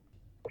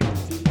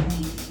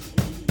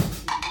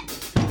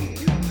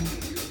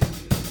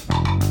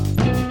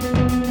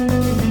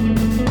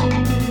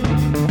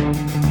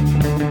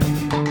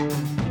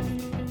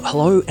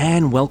Hello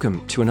and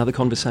welcome to another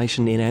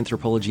conversation in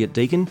anthropology at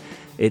Deakin.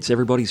 It's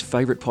everybody's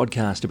favourite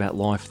podcast about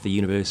life, the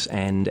universe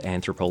and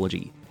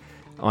anthropology.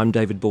 I'm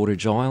David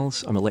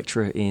Border-Giles. I'm a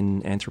lecturer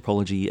in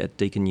anthropology at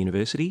Deakin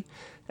University,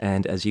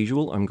 and as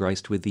usual I'm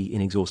graced with the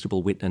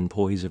inexhaustible wit and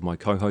poise of my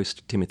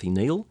co-host Timothy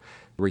Neal,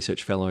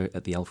 Research Fellow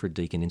at the Alfred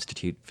Deakin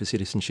Institute for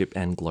Citizenship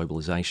and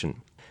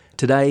Globalisation.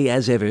 Today,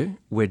 as ever,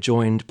 we're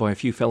joined by a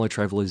few fellow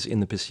travellers in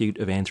the pursuit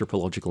of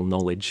anthropological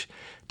knowledge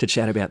to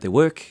chat about their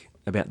work,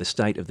 about the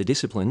state of the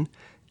discipline,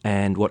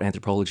 and what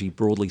anthropology,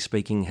 broadly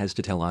speaking, has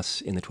to tell us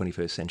in the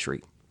 21st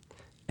century.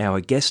 Our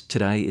guest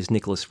today is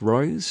Nikolas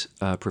Rose,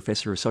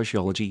 Professor of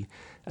Sociology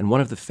and one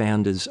of the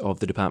founders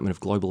of the Department of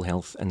Global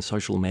Health and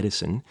Social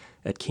Medicine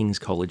at King's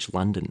College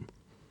London.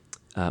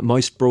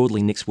 Most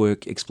broadly, Nick's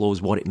work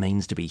explores what it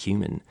means to be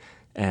human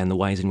and the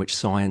ways in which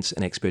science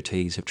and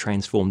expertise have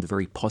transformed the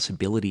very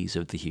possibilities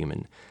of the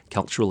human,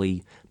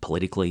 culturally,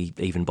 politically,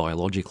 even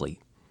biologically.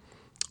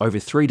 Over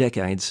 3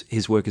 decades,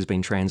 his work has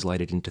been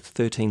translated into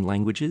 13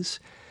 languages,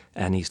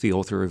 and he's the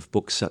author of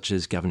books such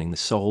as Governing the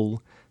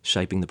Soul,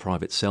 Shaping the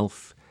Private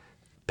Self,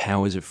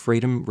 Powers of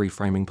Freedom,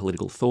 Reframing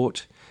Political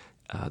Thought,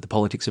 The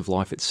Politics of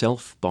Life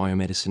Itself,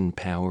 Biomedicine,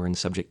 Power and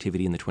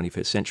Subjectivity in the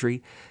 21st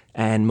Century,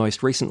 and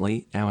most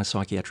recently, Our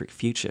Psychiatric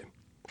Future.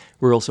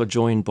 We're also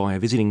joined by a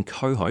visiting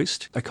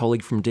co-host, a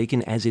colleague from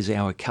Deakin, as is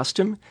our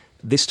custom.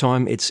 This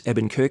time it's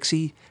Eben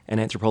Kirksey, an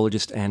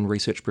anthropologist and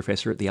research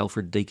professor at the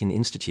Alfred Deakin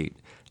Institute.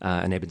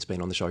 And Eben's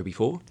been on the show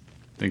before.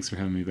 Thanks for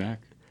having me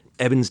back.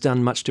 Eben's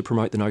done much to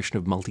promote the notion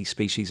of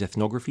multi-species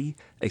ethnography,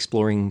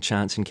 exploring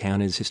chance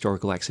encounters,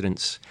 historical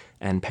accidents,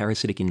 and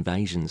parasitic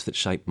invasions that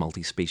shape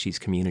multi-species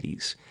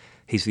communities.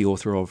 He's the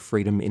author of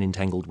Freedom in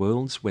Entangled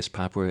Worlds, West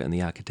Papua and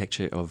the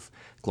Architecture of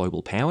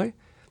Global Power,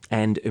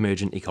 and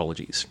Emergent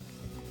Ecologies.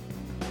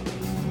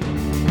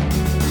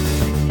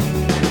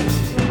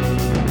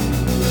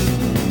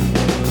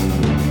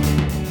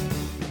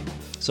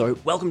 So,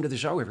 welcome to the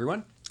show,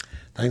 everyone.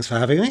 Thanks for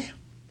having me.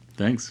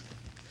 Thanks.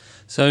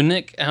 So,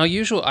 Nick, our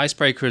usual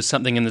icebreaker is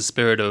something in the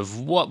spirit of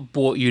what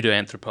brought you to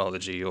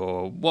anthropology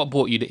or what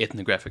brought you to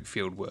ethnographic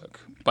fieldwork,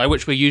 by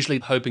which we're usually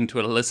hoping to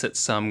elicit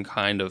some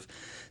kind of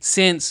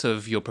sense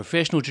of your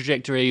professional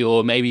trajectory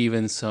or maybe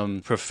even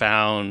some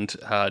profound,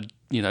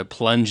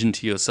 plunge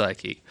into your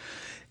psyche.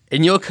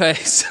 In your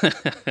case...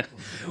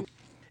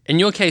 In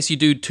your case, you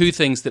do two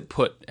things that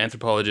put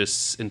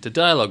anthropologists into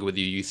dialogue with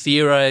you. You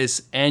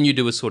theorize and you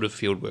do a sort of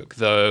fieldwork,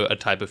 though a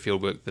type of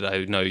fieldwork that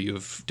I know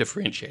you've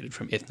differentiated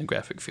from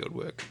ethnographic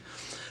fieldwork.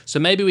 So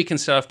maybe we can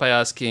start off by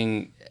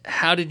asking,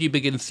 how did you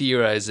begin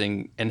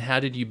theorizing and how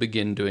did you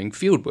begin doing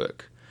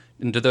fieldwork?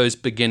 And do those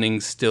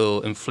beginnings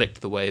still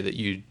inflect the way that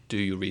you do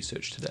your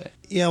research today?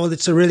 Yeah, well,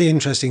 it's a really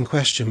interesting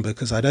question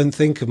because I don't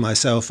think of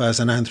myself as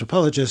an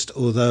anthropologist,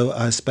 although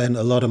I spend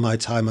a lot of my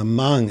time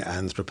among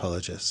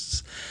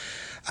anthropologists.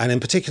 And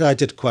in particular, I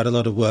did quite a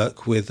lot of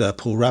work with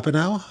Paul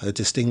Rabenow, a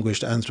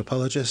distinguished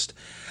anthropologist,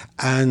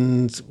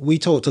 and we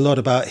talked a lot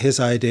about his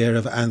idea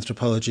of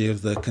anthropology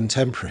of the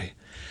contemporary.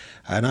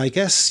 And I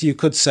guess you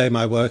could say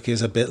my work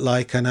is a bit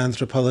like an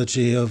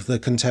anthropology of the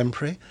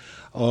contemporary,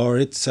 or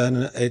it's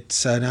an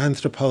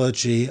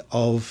anthropology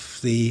of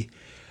the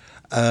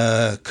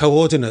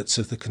coordinates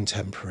of the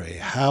contemporary.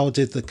 How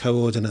did the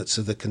coordinates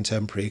of the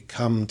contemporary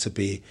come to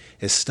be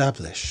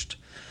established?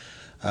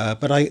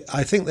 But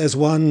I think there's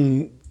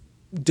one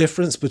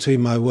difference between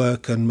my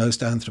work and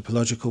most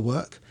anthropological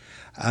work,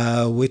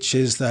 which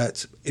is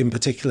that, in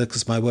particular,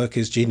 because my work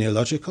is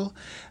genealogical,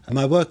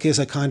 my work is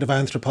a kind of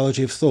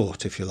anthropology of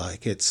thought, if you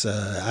like. It's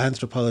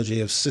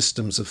anthropology of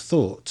systems of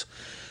thought,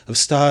 of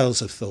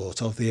styles of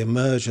thought, of the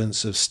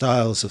emergence of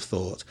styles of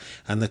thought,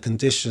 and the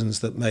conditions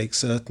that make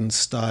certain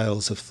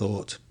styles of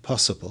thought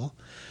possible.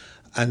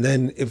 And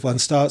then if one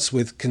starts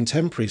with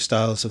contemporary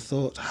styles of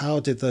thought, how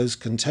did those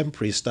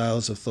contemporary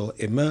styles of thought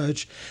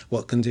emerge?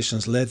 What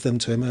conditions led them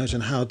to emerge?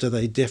 And how do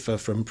they differ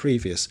from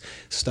previous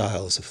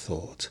styles of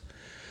thought?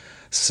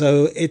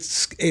 So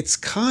it's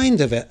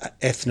kind of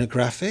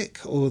ethnographic,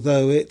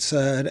 although it's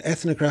an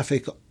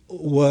ethnographic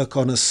work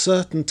on a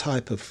certain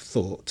type of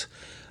thought.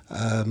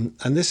 And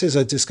this is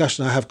a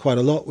discussion I have quite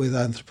a lot with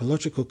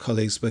anthropological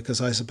colleagues because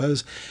I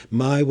suppose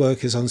my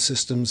work is on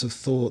systems of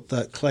thought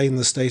that claim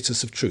the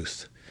status of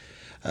truth.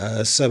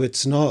 So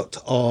it's not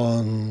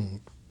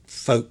on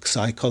folk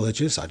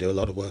psychologists. I do a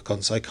lot of work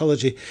on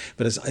psychology,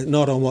 but it's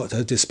not on what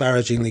are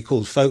disparagingly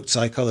called folk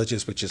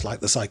psychologists, which is like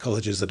the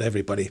psychologists that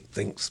everybody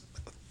thinks,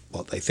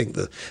 what they think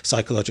the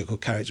psychological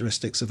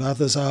characteristics of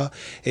others are.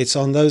 It's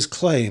on those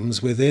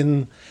claims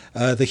within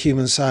the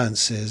human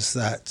sciences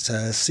that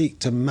seek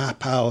to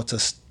map out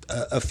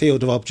a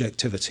field of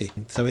objectivity.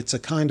 So it's a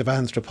kind of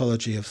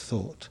anthropology of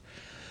thought.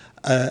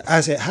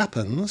 As it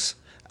happens,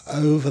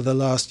 over the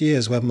last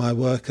years, when my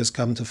work has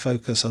come to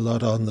focus a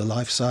lot on the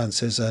life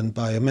sciences and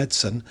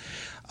biomedicine,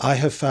 I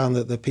have found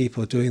that the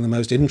people doing the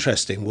most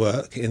interesting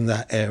work in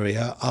that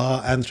area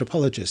are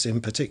anthropologists,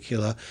 in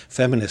particular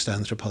feminist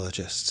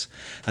anthropologists.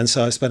 And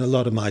so I spent a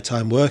lot of my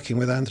time working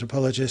with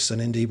anthropologists,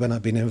 and indeed when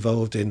I've been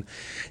involved in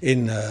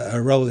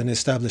a role in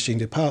establishing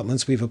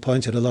departments, we've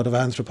appointed a lot of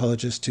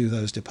anthropologists to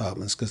those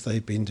departments because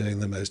they've been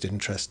doing the most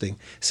interesting,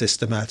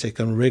 systematic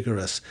and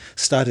rigorous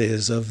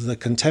studies of the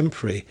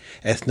contemporary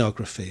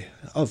ethnography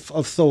of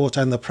thought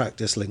and the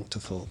practice linked to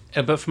thought.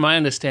 But from my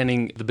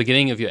understanding, the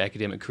beginning of your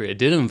academic career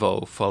did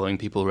involve following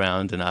people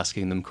around and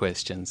asking them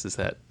questions. Is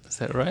that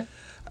right?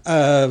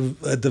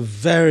 At the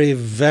very,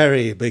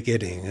 very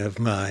beginning of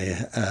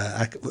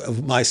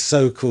my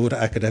so-called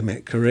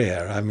academic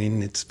career, I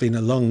mean, it's been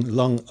a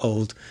long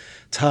old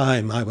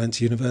time. I went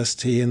to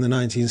university in the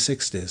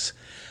 1960s.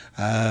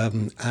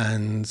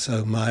 And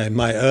so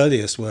my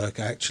earliest work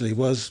actually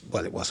was,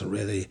 well, it wasn't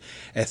really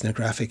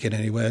ethnographic in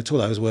any way at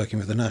all. I was working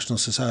with the National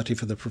Society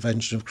for the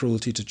Prevention of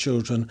Cruelty to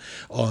Children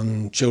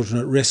on children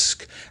at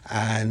risk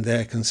and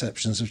their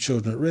conceptions of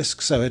children at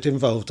risk. So it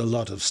involved a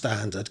lot of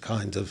standard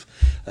kind of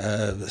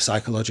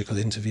psychological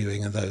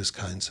interviewing and those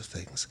kinds of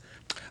things.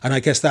 And I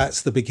guess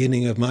that's the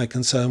beginning of my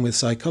concern with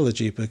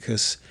psychology,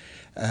 because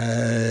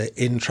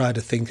in trying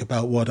to think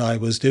about what I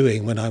was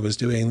doing when I was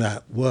doing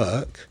that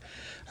work,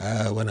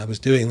 when I was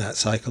doing that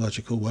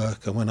psychological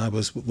work, and when I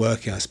was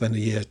working, I spent a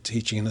year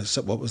teaching in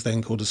what was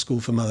then called a school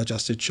for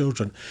maladjusted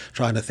children,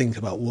 trying to think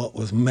about what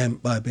was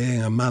meant by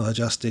being a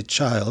maladjusted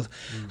child.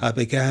 I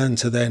began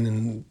to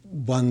then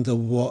wonder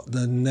what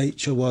the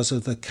nature was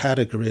of the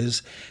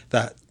categories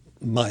that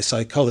my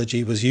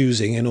psychology was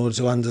using in order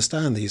to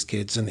understand these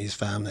kids and these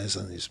families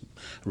and these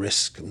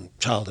risk and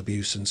child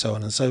abuse and so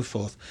on and so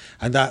forth.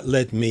 And that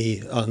led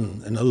me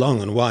on in a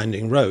long and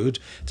winding road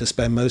to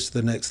spend most of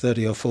the next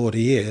 30 or 40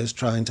 years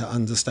trying to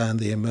understand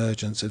the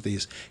emergence of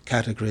these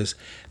categories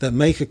that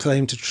make a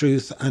claim to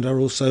truth and are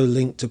also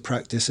linked to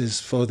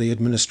practices for the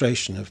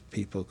administration of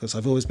people. Because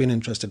I've always been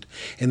interested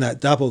in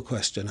that double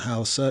question,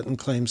 how certain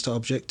claims to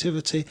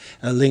objectivity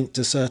are linked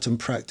to certain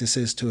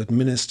practices to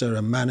administer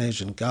and manage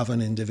and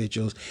govern individuals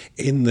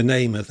in the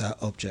name of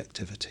that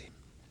objectivity.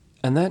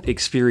 And that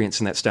experience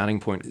and that starting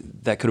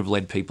point, that could have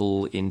led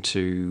people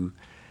into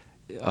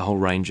a whole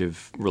range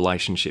of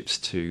relationships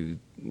to,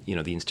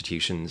 the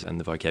institutions and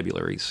the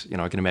vocabularies.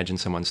 I can imagine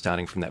someone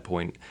starting from that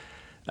point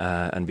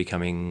and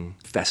becoming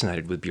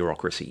fascinated with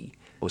bureaucracy,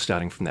 or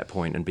starting from that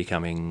point and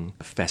becoming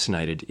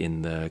fascinated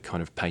in the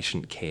kind of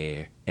patient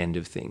care end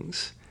of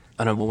things.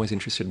 And I'm always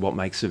interested in what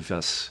makes of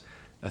us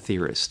a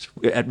theorist,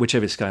 at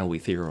whichever scale we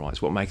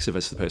theorise. What makes of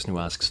us the person who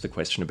asks the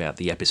question about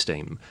the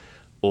episteme,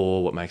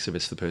 or what makes of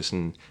us the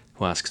person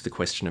who asks the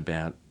question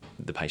about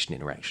the patient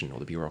interaction or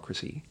the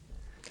bureaucracy?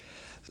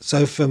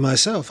 So for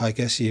myself, I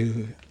guess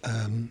you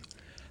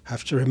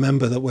have to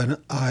remember that when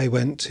I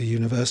went to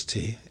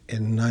university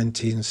in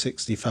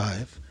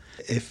 1965,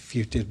 if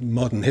you did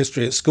modern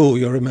history at school,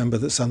 you'll remember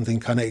that something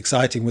kind of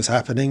exciting was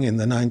happening in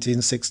the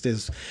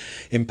 1960s.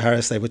 In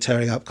Paris, they were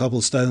tearing up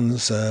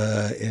cobblestones.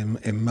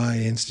 In my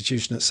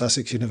institution at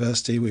Sussex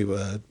University, we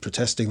were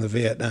protesting the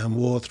Vietnam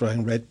War,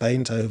 throwing red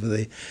paint over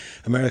the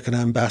American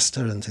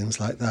ambassador and things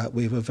like that.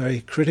 We were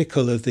very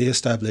critical of the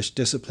established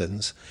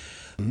disciplines.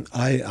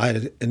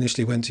 I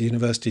initially went to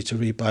university to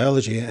read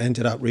biology,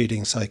 ended up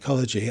reading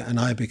psychology, and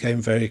I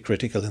became very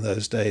critical in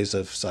those days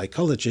of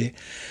psychology.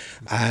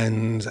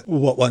 And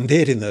what one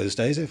did in those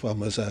days, if one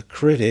was a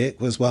critic,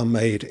 was one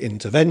made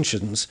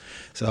interventions.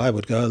 So I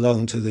would go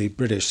along to the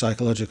British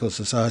Psychological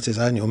Society's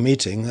annual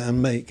meeting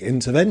and make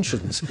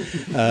interventions.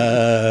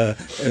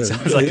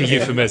 Sounds like a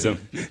euphemism.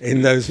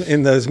 In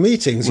those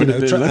meetings, What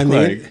did they look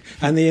like?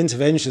 And the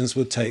interventions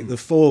would take the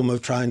form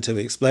of trying to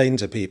explain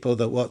to people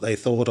that what they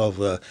thought of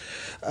were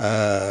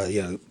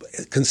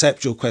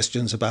conceptual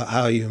questions about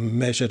how you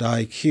measured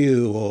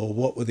IQ, or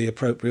what were the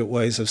appropriate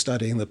ways of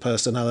studying the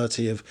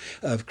personality of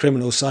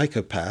criminal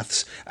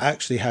psychopaths,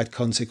 actually had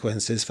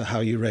consequences for how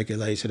you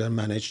regulated and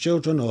managed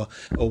children, or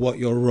what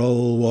your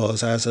role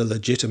was as a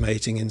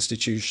legitimating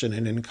institution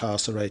in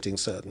incarcerating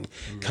certain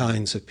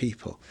kinds of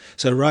people.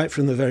 So right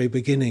from the very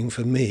beginning,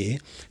 for me,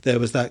 there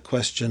was that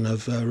question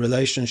of a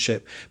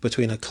relationship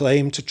between a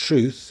claim to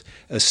truth,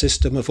 a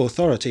system of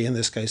authority, in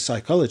this case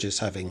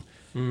psychologists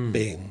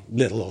being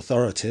little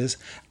authorities,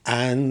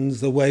 and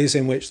the ways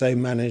in which they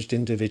managed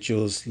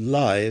individuals'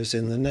 lives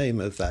in the name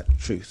of that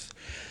truth.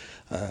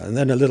 And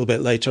then a little bit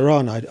later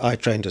on, I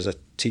trained as a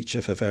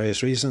teacher for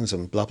various reasons,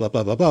 and blah, blah,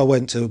 blah, blah, blah.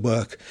 Went to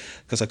work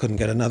because I couldn't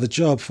get another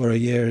job for a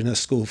year in a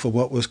school for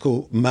what was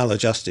called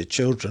maladjusted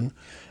children.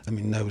 I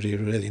mean, nobody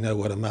really knew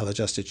what a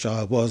maladjusted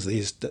child was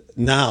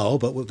now,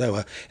 but there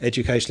were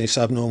educationally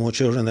subnormal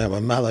children, there were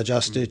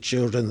maladjusted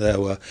children, there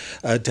were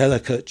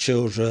delicate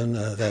children,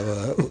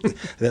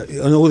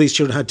 and all these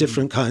children had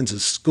different kinds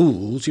of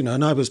schools,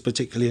 and I was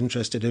particularly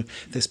interested in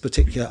this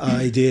particular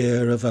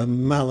idea of a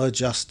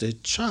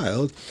maladjusted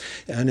child,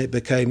 and it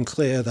became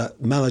clear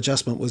that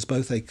maladjustment was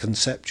both a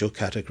conceptual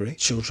category.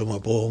 Children were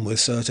born with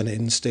certain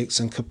instincts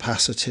and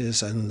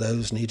capacities, and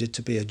those needed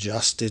to be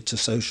adjusted to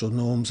social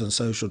norms and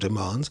social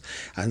demands.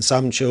 And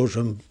some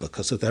children,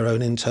 because of their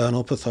own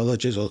internal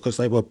pathologies or because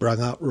they were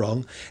brung up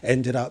wrong,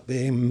 ended up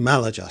being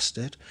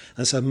maladjusted.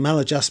 And so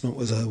maladjustment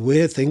was a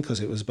weird thing because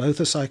it was both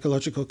a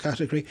psychological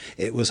category,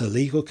 it was a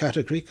legal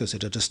category because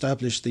it had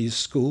established these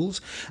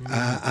schools,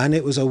 and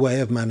it was a way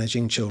of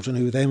managing children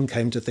who then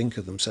came to think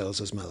of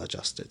themselves as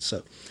maladjusted.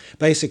 So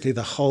basically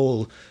the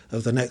whole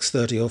of the next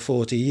 30 or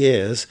 40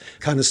 years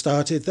kind of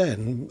started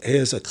then.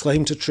 Here's a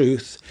claim to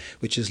truth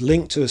which is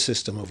linked to a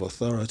system of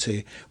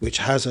authority which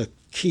has a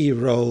key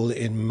role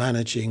in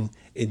managing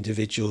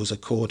individuals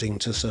according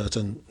to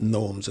certain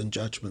norms and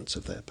judgments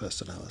of their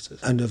personalities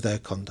and of their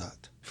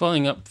conduct.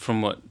 Following up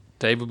from what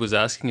David was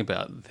asking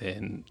about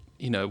then,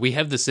 we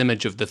have this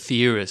image of the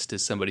theorist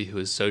as somebody who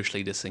is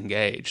socially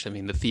disengaged. I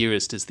mean, the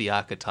theorist is the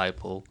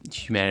archetypal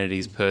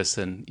humanities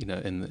person,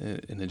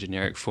 in the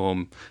generic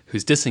form,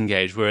 who's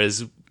disengaged,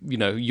 whereas,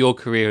 your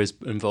career is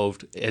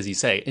involved, as you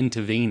say,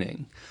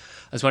 intervening.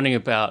 I was wondering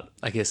about,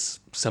 I guess,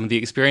 some of the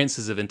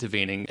experiences of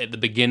intervening at the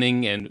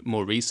beginning and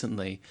more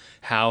recently.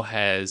 How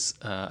has,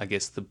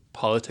 the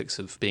politics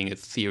of being a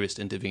theorist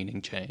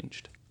intervening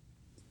changed?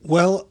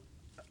 Well,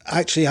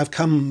 actually, I've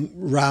come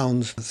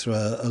round through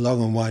a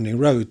long and winding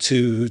road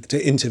to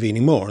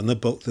intervening more, and the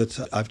book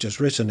that I've just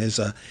written is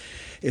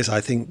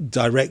I think,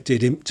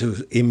 directed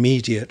into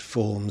immediate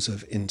forms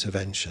of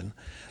intervention.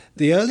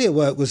 The earlier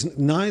work was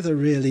neither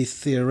really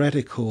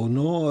theoretical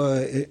nor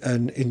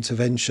an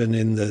intervention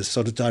in the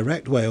sort of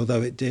direct way,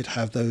 although it did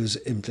have those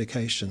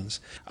implications.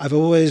 I've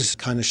always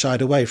kind of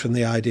shied away from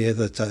the idea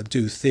that I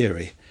do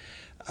theory.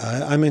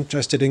 I'm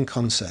interested in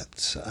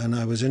concepts, and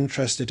I was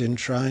interested in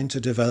trying to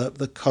develop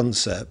the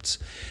concepts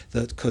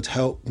that could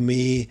help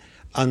me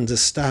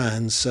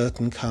understand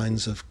certain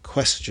kinds of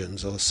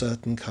questions or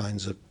certain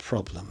kinds of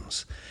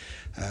problems.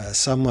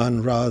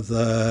 Someone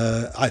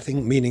rather, I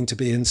think, meaning to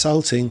be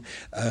insulting,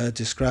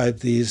 described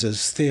these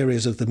as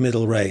theories of the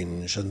middle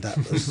range, and that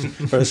was,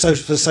 for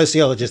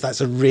sociologists,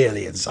 that's a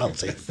really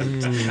insulting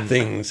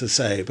thing to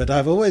say. But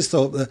I've always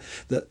thought that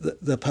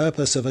the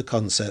purpose of a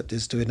concept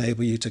is to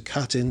enable you to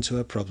cut into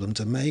a problem,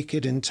 to make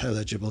it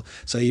intelligible,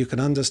 so you can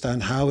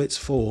understand how it's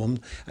formed,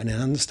 and in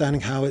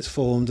understanding how it's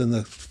formed and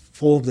the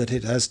form that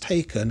it has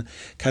taken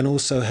can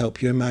also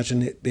help you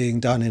imagine it being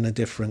done in a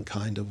different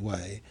kind of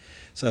way.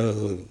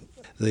 So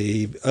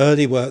the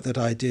early work that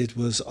I did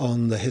was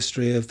on the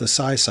history of the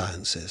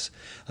sciences,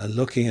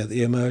 looking at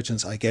the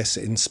emergence, I guess,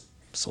 in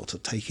sort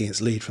of taking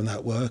its lead from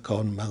that work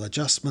on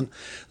maladjustment,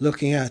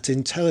 looking at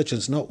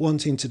intelligence, not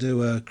wanting to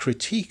do a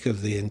critique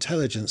of the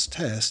intelligence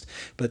test,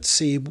 but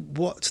see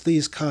what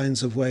these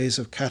kinds of ways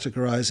of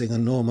categorizing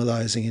and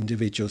normalizing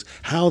individuals,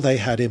 how they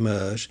had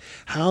emerged,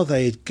 how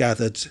they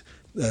gathered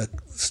the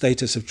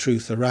status of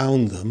truth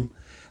around them.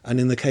 And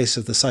in the case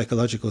of the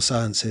psychological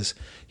sciences,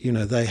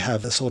 they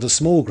have a sort of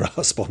small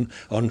grasp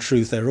on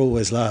truth. They're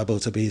always liable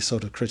to be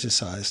sort of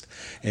criticized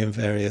in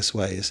various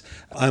ways,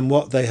 and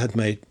what they had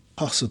made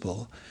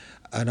possible.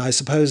 And I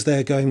suppose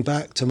they're going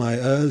back to my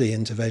early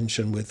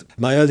intervention with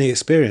my early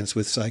experience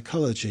with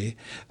psychology,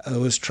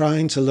 was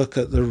trying to look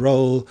at the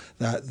role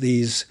that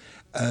these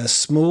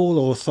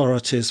small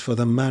authorities for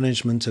the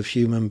management of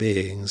human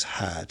beings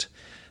had.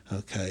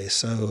 Okay,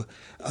 so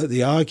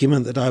the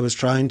argument that I was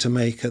trying to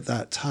make at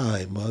that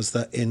time was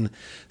that in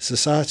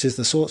societies,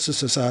 the sorts of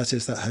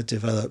societies that had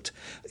developed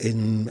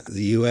in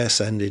the US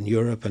and in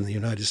Europe and the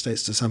United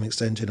States to some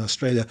extent in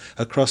Australia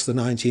across the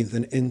 19th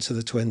and into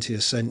the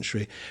 20th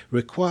century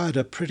required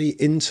a pretty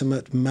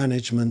intimate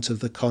management of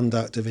the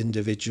conduct of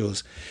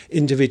individuals,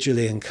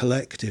 individually and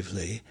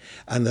collectively,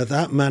 and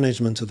that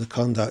management of the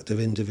conduct of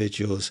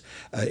individuals,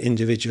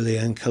 individually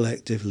and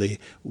collectively,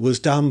 was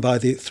done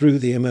through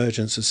the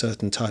emergence of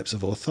certain types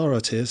of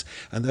authorities,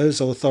 and those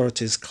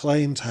authorities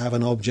claimed to have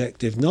an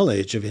objective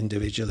knowledge of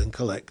individual and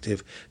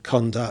collective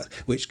conduct,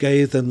 which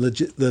gave them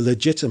the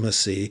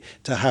legitimacy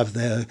to have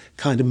their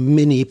kind of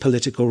mini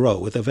political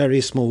role with a very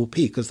small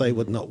p, because they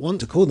would not want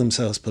to call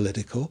themselves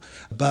political.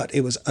 But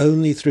it was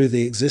only through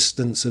the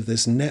existence of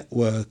this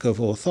network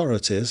of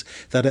authorities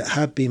that it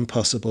had been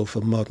possible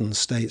for modern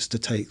states to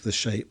take the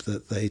shape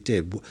that they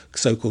did,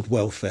 so-called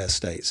welfare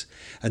states,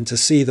 and to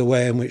see the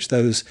way in which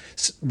those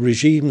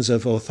regimes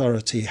of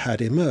authority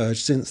had emerged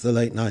since the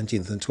late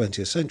 19th and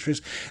 20th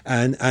centuries,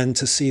 and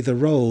to see the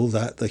role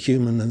that the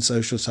human and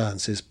social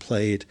sciences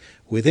played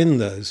within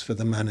those for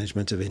the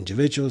management of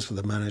individuals, for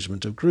the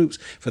management of groups,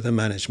 for the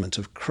management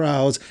of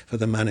crowds, for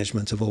the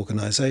management of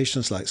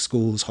organizations like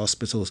schools,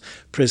 hospitals,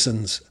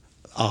 prisons,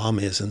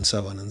 armies, and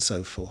so on and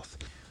so forth.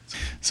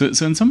 So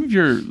in some of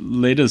your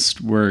latest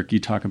work, you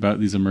talk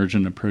about these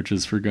emergent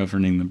approaches for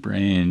governing the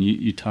brain.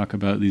 You talk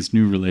about these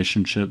new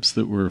relationships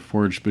that were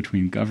forged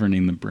between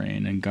governing the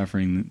brain and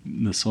governing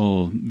the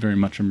soul, very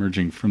much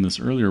emerging from this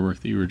earlier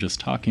work that you were just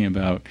talking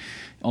about.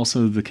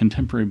 Also, the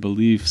contemporary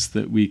beliefs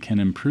that we can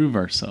improve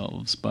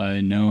ourselves by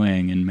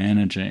knowing and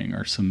managing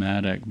our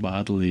somatic,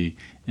 bodily,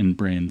 and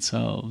brain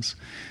selves.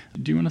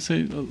 Do you want to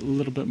say a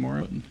little bit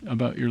more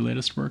about your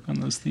latest work on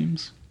those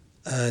themes?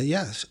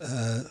 Yes.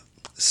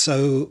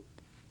 So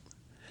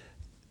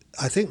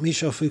I think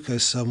Michel Foucault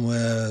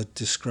somewhere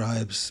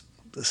describes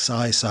the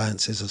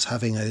sciences as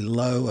having a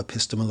low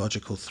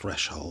epistemological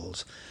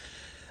threshold.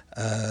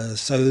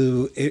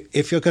 So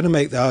if you're going to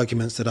make the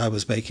arguments that I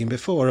was making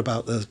before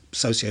about the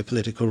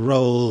socio-political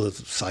role of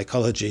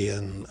psychology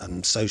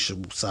and social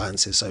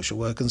sciences, social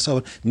work and so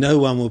on, no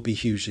one will be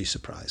hugely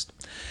surprised.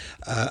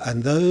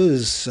 And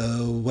those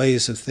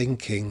ways of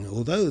thinking,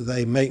 although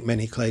they make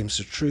many claims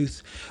to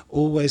truth,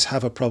 always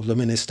have a problem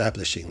in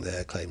establishing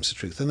their claims to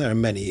truth. And there are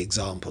many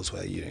examples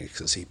where you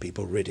can see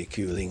people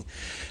ridiculing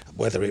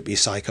whether it be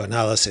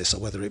psychoanalysis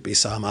or whether it be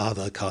some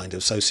other kind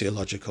of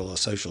sociological or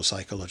social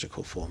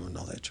psychological form of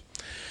knowledge.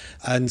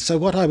 And so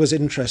what I was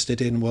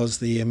interested in was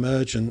the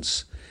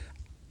emergence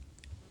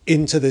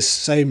into this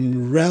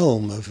same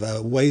realm of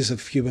ways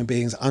of human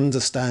beings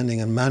understanding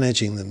and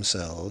managing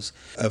themselves,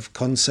 of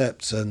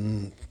concepts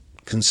and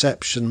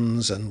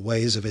conceptions and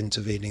ways of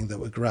intervening that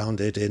were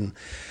grounded in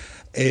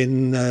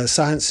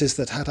sciences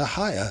that had a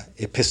higher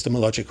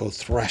epistemological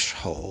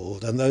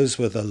threshold, and those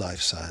were the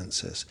life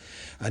sciences,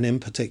 and in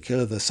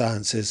particular the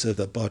sciences of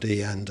the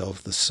body and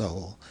of the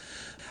soul.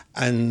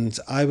 And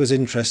I was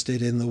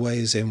interested in the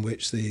ways in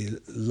which the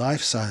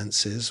life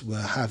sciences were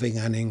having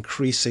an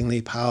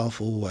increasingly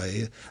powerful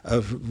way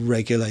of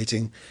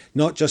regulating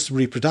not just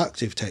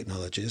reproductive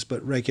technologies,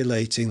 but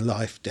regulating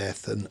life,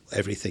 death, and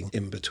everything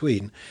in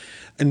between.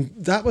 And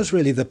that was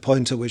really the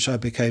point at which I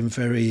became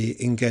very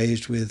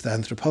engaged with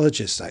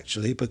anthropologists,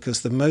 actually,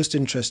 because the most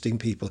interesting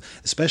people,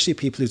 especially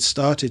people who'd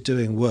started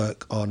doing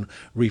work on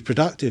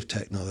reproductive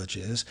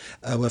technologies,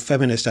 were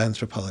feminist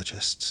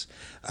anthropologists.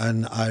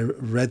 And I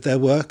read their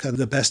work, and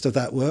the best of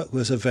that work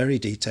was a very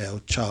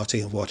detailed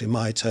charting of what, in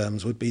my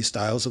terms, would be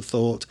styles of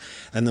thought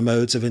and the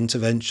modes of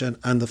intervention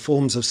and the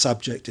forms of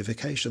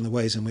subjectification, the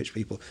ways in which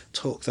people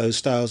took those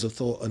styles of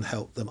thought and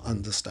helped them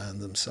understand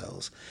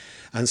themselves.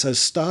 And so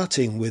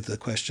starting with the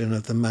question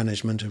of the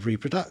management of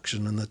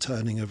reproduction and the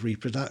turning of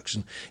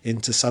reproduction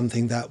into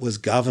something that was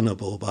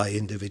governable by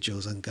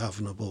individuals and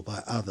governable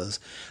by others,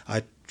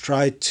 I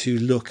tried to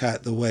look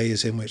at the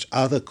ways in which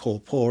other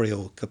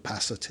corporeal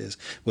capacities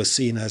were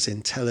seen as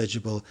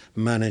intelligible,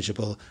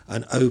 manageable,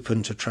 and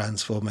open to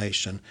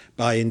transformation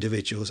by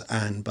individuals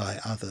and by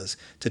others,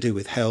 to do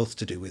with health,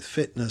 to do with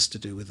fitness, to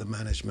do with the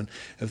management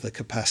of the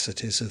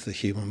capacities of the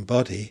human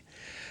body.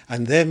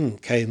 And then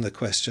came the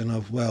question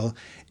of, well,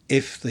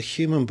 if the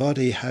human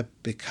body had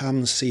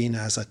become seen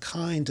as a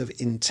kind of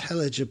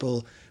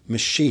intelligible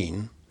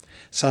machine,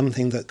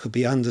 something that could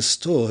be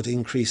understood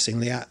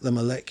increasingly at the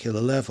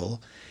molecular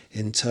level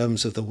in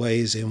terms of the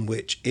ways in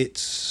which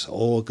its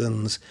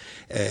organs,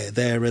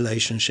 their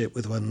relationship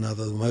with one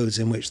another, the modes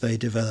in which they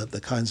develop,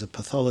 the kinds of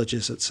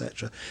pathologies,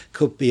 etc.,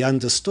 could be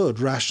understood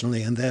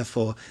rationally and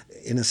therefore,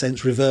 in a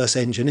sense, reverse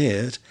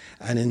engineered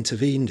and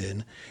intervened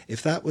in.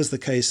 If that was the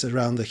case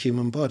around the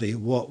human body,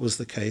 what was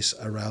the case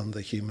around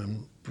the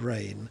human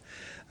brain?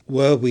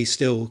 Were we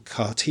still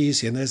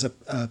Cartesian? There's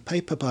a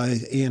paper by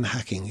Ian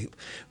Hacking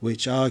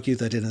which argued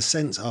that in a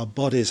sense our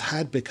bodies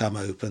had become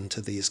open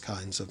to these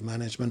kinds of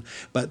management,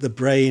 but the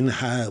brain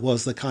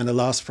was the kind of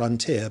last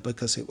frontier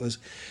because it was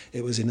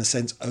in a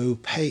sense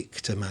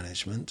opaque to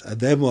management. And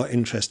then what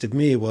interested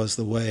me was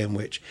the way in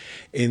which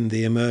in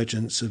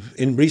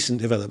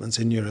recent developments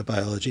in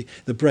neurobiology,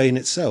 the brain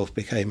itself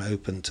became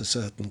open to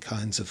certain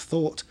kinds of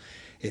thought.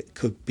 It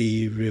could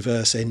be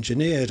reverse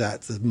engineered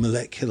at the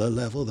molecular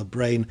level. The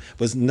brain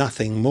was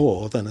nothing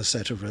more than a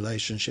set of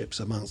relationships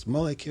amongst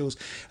molecules,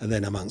 and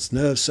then amongst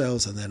nerve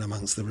cells, and then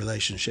amongst the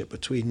relationship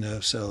between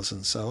nerve cells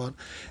and so on.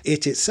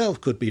 It itself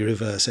could be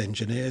reverse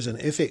engineered,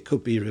 and if it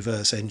could be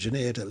reverse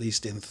engineered, at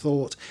least in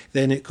thought,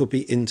 then it could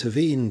be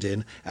intervened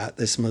in at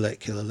this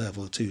molecular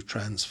level to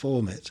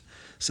transform it.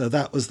 So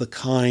that was the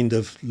kind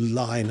of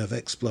line of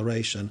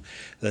exploration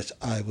that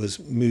I was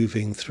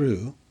moving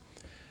through.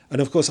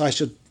 And of course I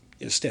should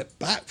step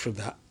back from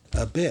that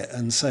a bit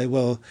and say,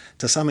 well,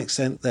 to some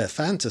extent they're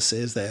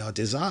fantasies, they are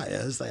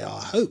desires, they are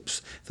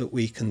hopes that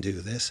we can do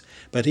this.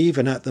 But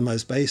even at the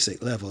most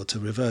basic level, to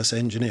reverse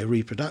engineer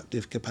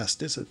reproductive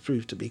capacities has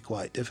proved to be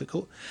quite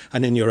difficult.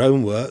 And in your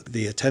own work,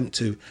 the attempt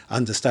to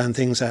understand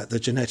things at the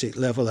genetic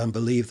level and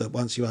believe that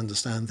once you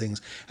understand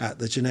things at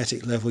the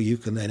genetic level, you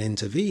can then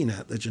intervene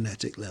at the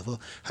genetic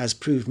level has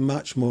proved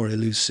much more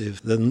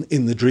elusive than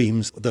in the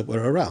dreams that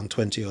were around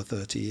 20 or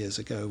 30 years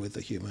ago with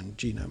the Human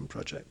Genome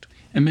Project.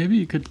 And maybe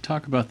you could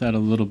talk about that a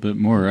little bit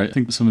more. I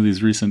think some of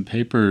these recent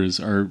papers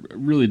are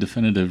really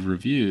definitive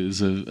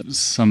reviews of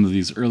some of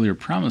these earlier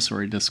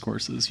promissory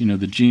discourses. You know,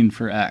 the gene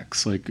for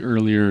X. Like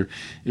earlier,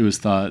 it was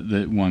thought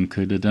that one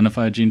could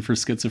identify a gene for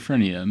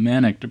schizophrenia,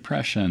 manic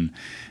depression,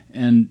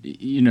 and,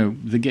 you know,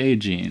 the gay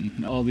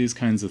gene, all these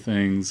kinds of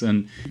things.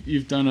 And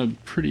you've done a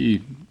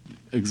pretty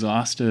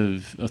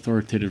exhaustive,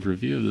 authoritative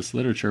review of this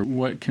literature.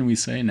 What can we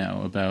say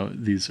now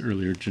about these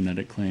earlier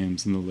genetic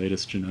claims and the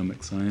latest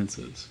genomic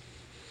sciences?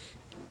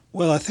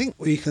 Well, I think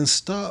we can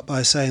start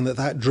by saying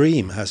that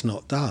dream has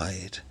not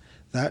died.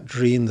 that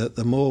dream that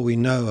the more we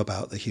know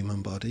about the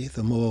human body,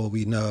 the more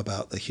we know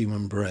about the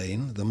human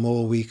brain, the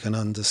more we can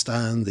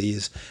understand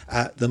these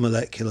at the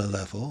molecular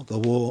level, the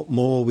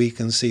more we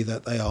can see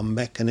that they are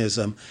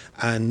mechanism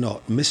and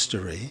not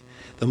mystery,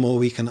 the more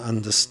we can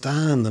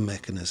understand the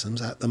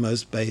mechanisms at the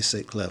most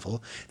basic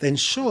level, then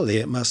surely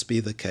it must be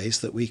the case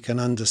that we can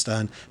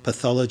understand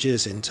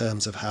pathologies in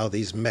terms of how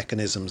these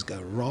mechanisms go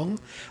wrong.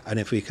 And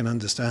if we can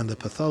understand the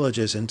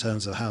pathologies in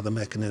terms of how the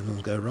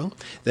mechanisms go wrong,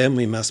 then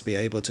we must be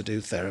able to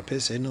do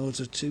therapies in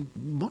order to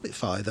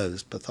modify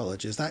those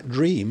pathologies. That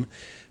dream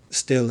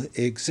still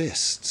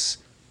exists.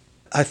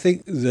 I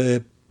think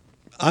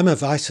I'm a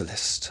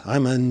vitalist.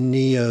 I'm a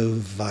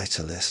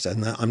neo-vitalist,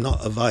 and I'm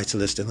not a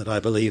vitalist in that I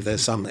believe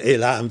there's some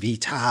élan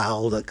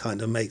vital that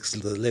kind of makes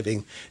the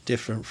living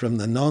different from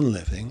the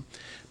non-living,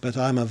 but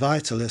I'm a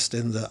vitalist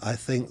in that I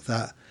think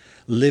that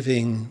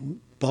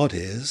living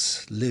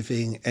bodies,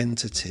 living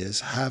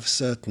entities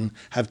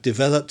have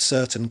developed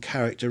certain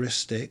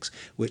characteristics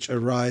which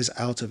arise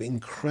out of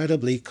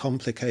incredibly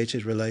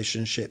complicated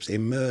relationships,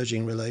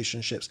 emerging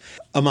relationships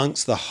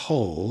amongst the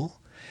whole,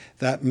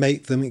 that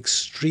make them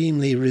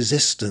extremely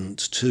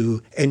resistant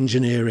to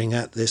engineering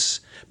at this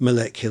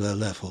molecular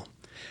level.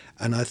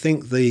 And I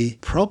think the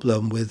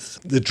problem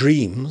with the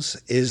dreams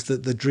is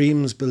that the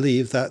dreams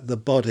believe that the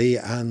body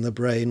and the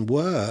brain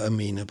were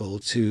amenable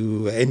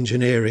to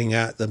engineering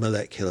at the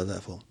molecular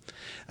level.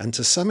 And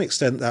to some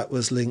extent that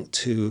was linked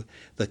to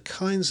the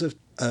kinds of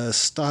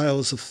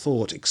styles of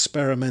thought,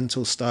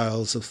 experimental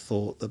styles of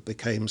thought that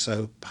became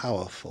so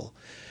powerful,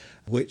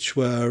 which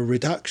were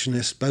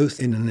reductionist both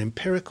in an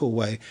empirical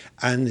way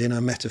and in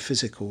a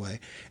metaphysical way.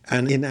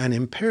 And in an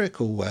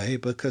empirical way,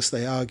 because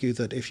they argue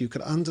that if you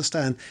could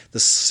understand the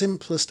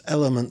simplest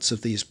elements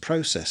of these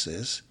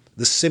processes,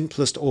 the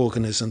simplest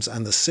organisms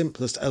and the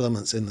simplest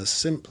elements in the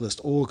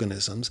simplest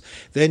organisms,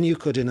 then you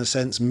could, in a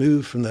sense,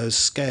 move from those,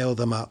 scale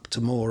them up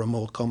to more and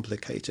more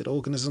complicated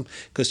organisms,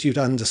 because you'd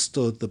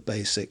understood the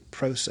basic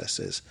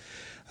processes.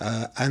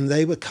 And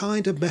they were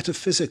kind of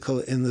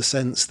metaphysical in the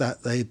sense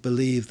that they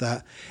believed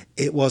that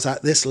it was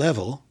at this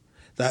level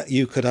that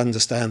you could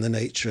understand the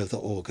nature of the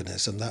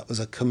organism. That was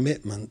a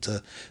commitment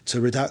to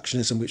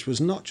reductionism, which was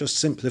not just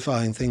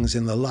simplifying things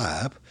in the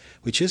lab,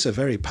 which is a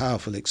very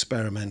powerful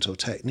experimental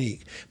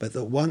technique, but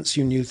that once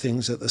you knew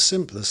things at the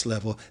simplest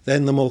level,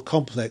 then the more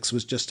complex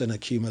was just an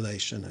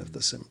accumulation of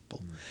the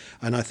simple.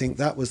 And I think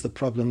that was the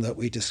problem that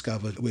we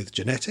discovered with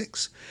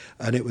genetics,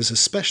 and it was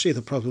especially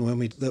the problem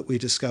that we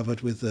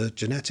discovered with the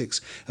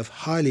genetics of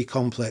highly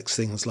complex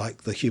things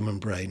like the human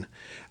brain,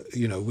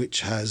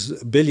 which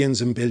has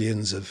billions and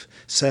billions of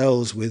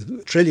cells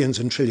with trillions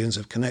and trillions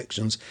of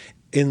connections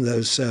in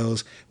those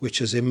cells, which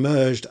has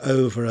emerged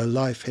over a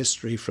life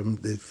history from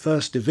the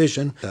first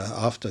division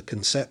after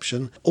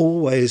conception,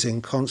 always in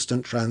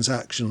constant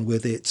transaction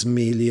with its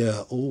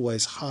milieu,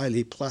 always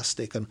highly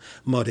plastic and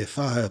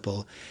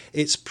modifiable.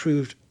 It's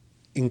proved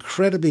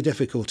incredibly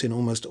difficult in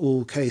almost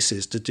all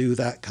cases to do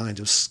that kind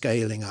of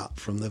scaling up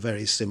from the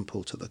very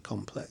simple to the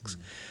complex.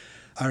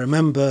 I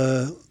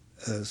remember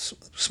a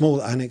small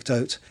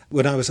anecdote.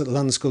 When I was at the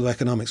London School of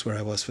Economics, where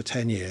I was for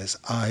 10 years,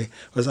 I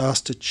was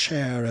asked to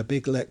chair a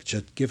big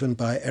lecture given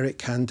by Eric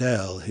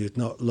Kandel, who'd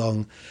not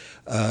long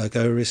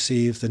ago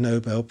received the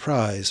Nobel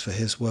Prize for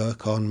his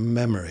work on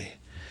memory.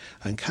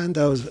 And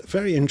Kandel was a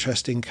very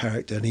interesting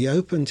character, and he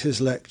opened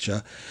his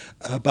lecture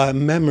by a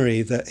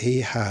memory that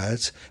he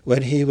had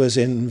when he was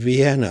in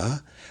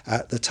Vienna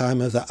at the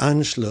time of the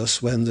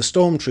Anschluss, when the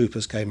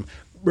stormtroopers came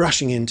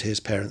rushing into his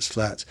parents'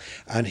 flat,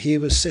 and he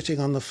was sitting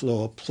on the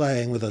floor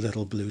playing with a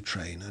little blue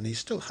train, and he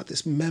still had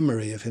this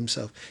memory of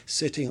himself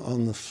sitting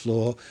on the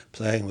floor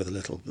playing with a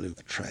little blue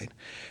train.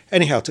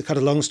 Anyhow, to cut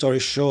a long story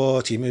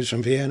short, he moves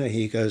from Vienna,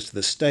 he goes to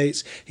the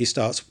States, he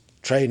starts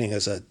training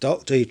as a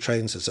doctor, he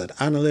trains as an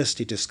analyst,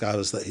 he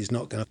discovers that he's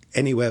not going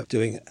anywhere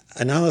doing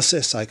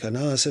analysis,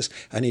 psychoanalysis,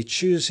 and he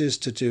chooses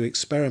to do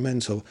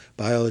experimental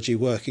biology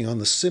working on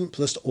the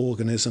simplest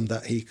organism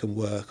that he can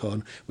work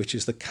on, which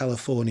is the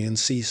Californian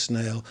sea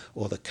snail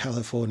or the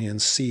Californian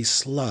sea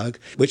slug,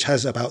 which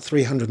has about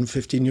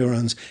 350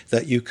 neurons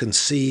that you can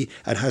see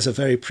and has a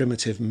very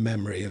primitive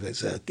memory of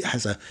it. It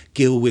has a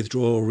gill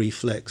withdrawal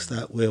reflex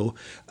that will,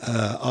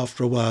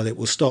 after a while, it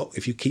will stop.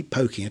 If you keep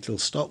poking it, it'll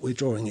stop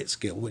withdrawing its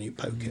gill when you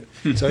poke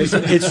it. So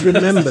it's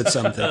remembered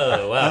something.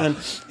 Oh, wow. And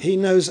he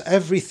knows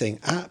everything,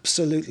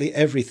 absolutely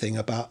everything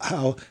about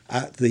how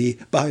at the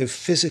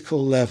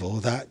biophysical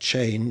level that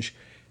change,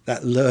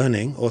 that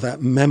learning or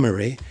that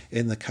memory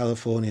in the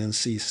Californian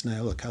sea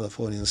snail or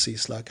Californian sea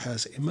slug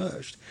has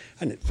emerged.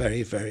 And it's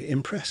very, very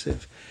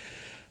impressive.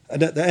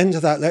 And at the end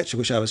of that lecture,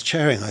 which I was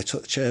chairing, I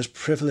took the chair's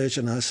privilege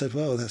and I said,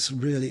 well, that's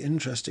really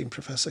interesting,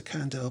 Professor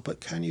Kandel, but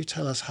can you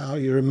tell us how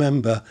you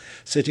remember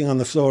sitting on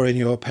the floor in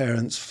your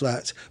parents'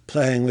 flat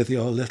playing with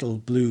your little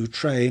blue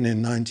train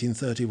in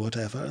 1930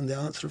 whatever? And the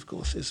answer, of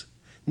course, is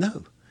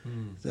no.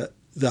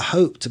 The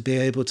hope to be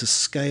able to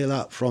scale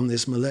up from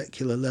this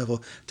molecular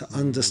level to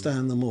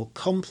understand the more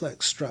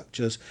complex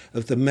structures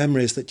of the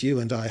memories that you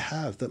and I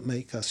have that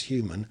make us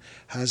human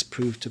has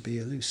proved to be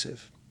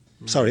elusive.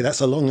 Sorry, that's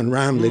a long and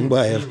rambling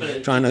way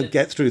of trying to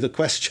get through the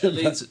question.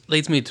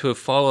 Leads me to a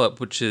follow-up,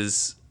 which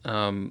is,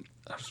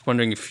 I was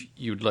wondering if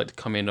you'd like to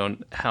comment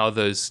on how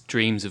those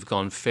dreams have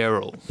gone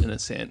feral, in a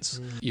sense.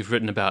 You've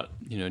written about,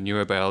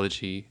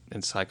 neurobiology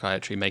and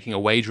psychiatry making a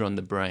wager on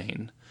the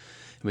brain.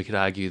 And we could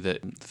argue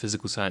that the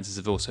physical sciences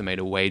have also made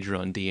a wager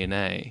on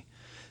DNA,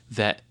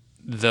 that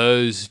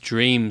those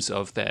dreams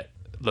of that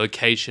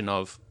location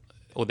of,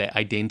 or their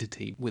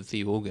identity with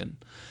the organ,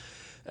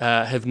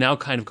 have now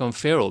kind of gone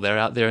feral. They're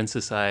out there in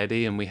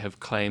society, and we have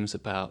claims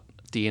about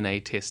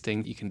DNA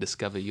testing. You can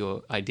discover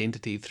your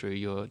identity through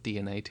your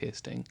DNA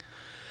testing.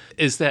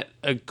 Is that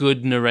a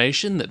good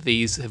narration, that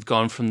these have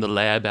gone from the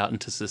lab out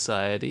into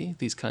society,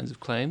 these kinds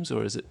of claims,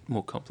 or is it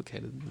more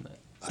complicated than that?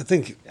 I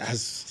think,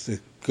 as the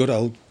good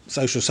old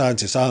social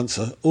scientists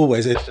answer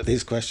always into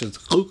these questions,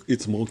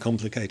 it's more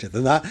complicated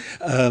than that.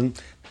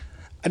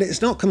 And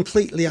it's not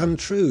completely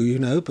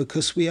untrue,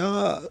 because we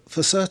are,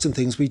 for certain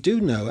things, we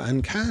do know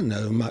and can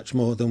know much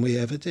more than we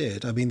ever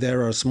did. I mean, there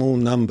are a small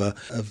number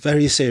of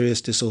very serious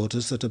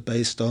disorders that are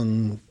based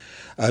on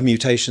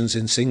mutations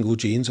in single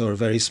genes, or a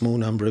very small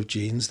number of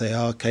genes. They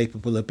are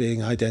capable of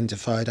being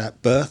identified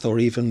at birth or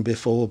even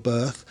before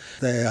birth.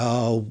 They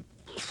are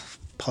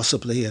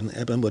possibly, and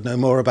Eben would know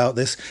more about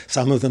this,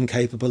 some of them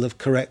capable of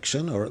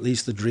correction, or at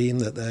least the dream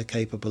that they're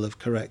capable of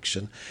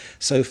correction.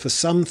 So for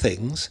some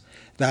things,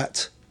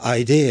 that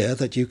idea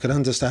that you can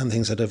understand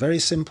things at a very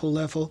simple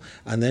level,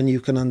 and then you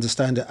can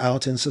understand it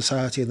out in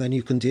society, and then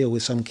you can deal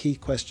with some key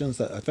questions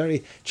that are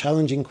very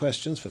challenging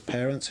questions for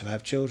parents who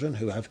have children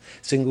who have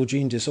single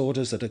gene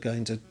disorders that are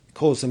going to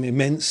cause them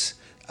immense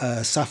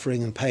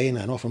suffering and pain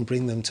and often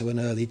bring them to an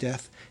early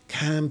death,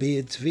 can be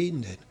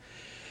intervened in.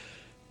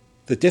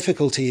 The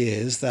difficulty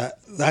is that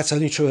that's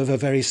only true of a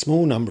very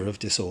small number of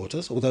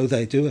disorders, although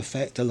they do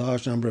affect a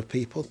large number of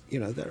people.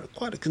 There are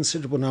quite a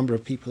considerable number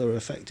of people who are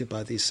affected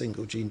by these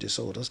single gene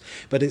disorders,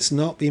 but it's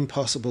not been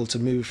possible to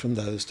move from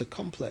those to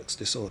complex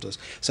disorders.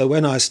 So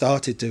when I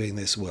started doing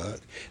this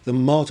work, the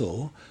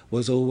model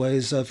was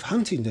always of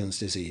Huntington's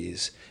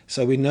disease.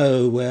 So we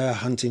know where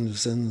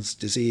Huntington's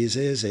disease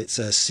is. It's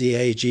a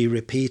CAG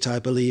repeat, I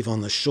believe,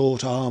 on the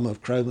short arm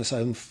of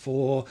chromosome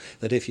 4,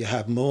 that if you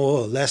have more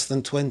or less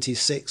than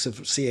 26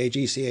 of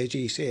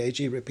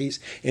CAG repeats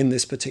in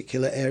this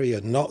particular area,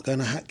 you're not going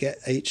to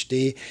get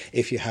HD.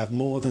 If you have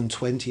more than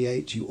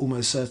 28, you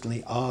almost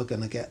certainly are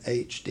going to get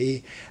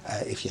HD.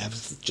 If you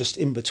have just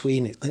in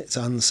between, it's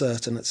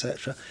uncertain,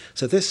 etc.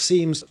 So this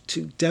seems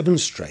to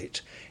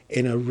demonstrate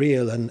in a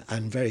real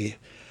and very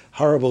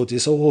horrible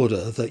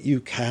disorder that you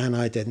can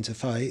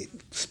identify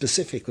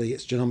specifically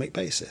its genomic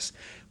basis.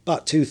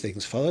 But two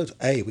things followed.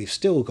 A, we've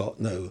still got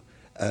no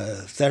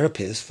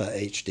therapies for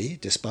HD,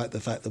 despite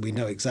the fact that we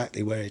know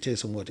exactly where it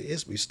is and what it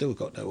is. We've still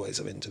got no ways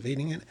of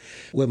intervening in it.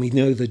 When we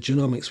know the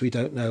genomics, we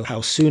don't know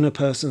how soon a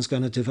person's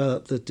going to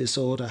develop the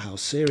disorder, how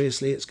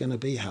seriously it's going to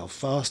be, how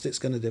fast it's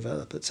going to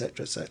develop,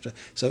 etc., etc.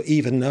 So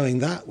even knowing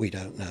that, we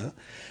don't know.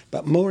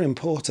 But more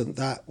important,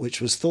 that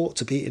which was thought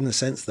to be, in a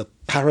sense, the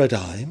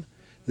paradigm,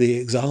 the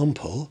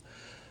example,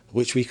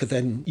 which we could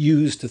then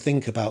use to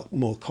think about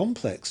more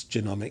complex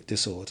genomic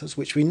disorders,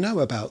 which we know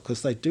about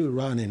because they do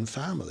run in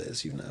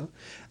families,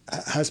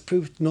 has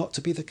proved not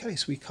to be the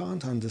case. We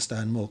can't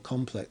understand more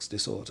complex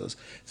disorders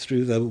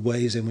through the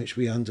ways in which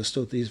we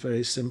understood these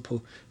very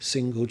simple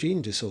single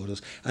gene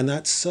disorders. And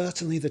that's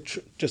certainly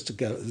just to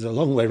go, there's a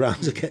long way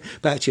around to get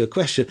back to your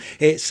question,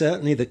 it's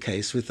certainly the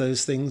case with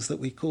those things that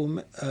we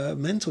call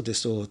mental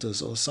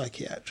disorders or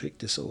psychiatric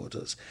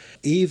disorders.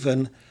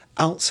 Even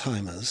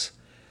Alzheimer's,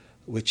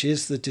 which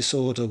is the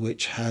disorder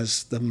which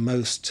has the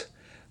most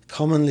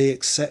commonly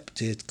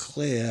accepted,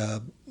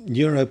 clear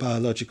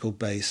neurobiological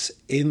base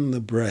in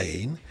the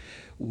brain,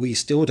 we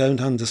still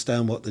don't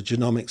understand what the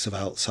genomics of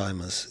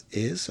Alzheimer's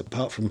is,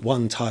 apart from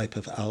one type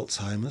of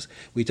Alzheimer's.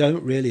 We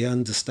don't really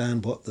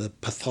understand what the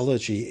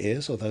pathology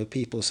is, although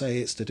people say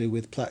it's to do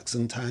with plaques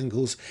and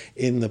tangles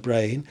in the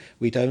brain.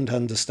 We don't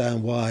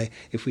understand why,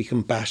 if we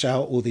can bash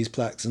out all these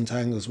plaques and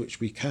tangles, which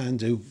we can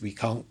do, we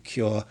can't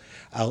cure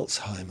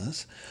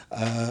Alzheimer's.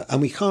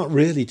 And we can't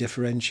really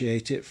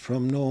differentiate it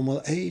from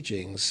normal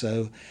aging.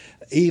 So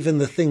even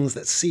the things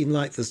that seem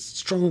like the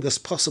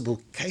strongest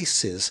possible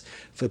cases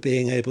for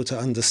being able to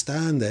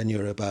understand their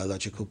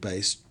neurobiological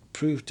base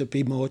prove to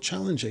be more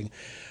challenging.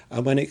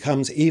 And when it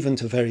comes even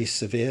to very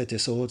severe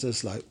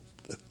disorders like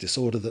a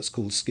disorder that's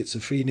called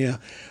schizophrenia,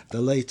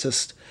 the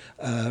latest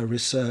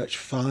research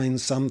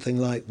finds something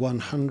like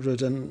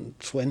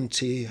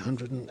 120,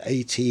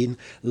 118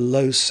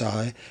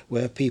 loci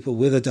where people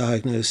with a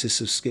diagnosis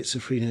of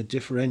schizophrenia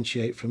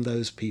differentiate from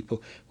those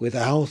people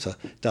without a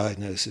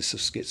diagnosis of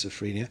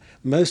schizophrenia.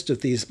 Most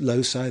of these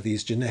loci,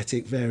 these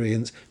genetic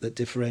variants that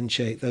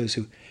differentiate those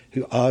who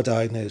are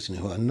diagnosed and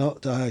who are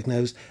not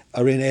diagnosed,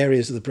 are in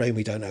areas of the brain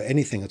we don't know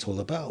anything at all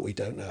about. We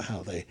don't know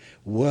how they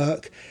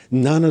work.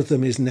 None of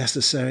them is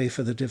necessary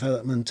for the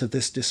development of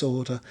this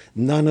disorder.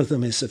 None of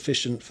them is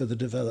sufficient for the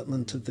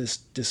development of this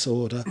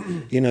disorder.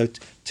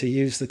 To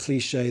use the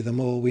cliche, the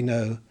more we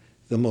know,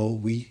 the more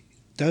we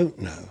don't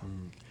know.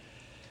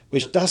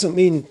 Which doesn't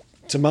mean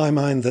to my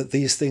mind that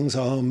these things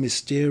are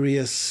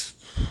mysterious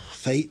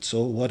fates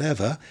or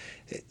whatever.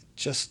 It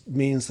just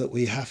means that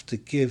we have to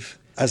give,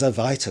 as a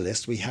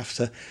vitalist, we have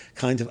to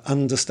kind of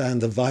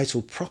understand the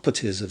vital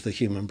properties of the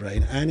human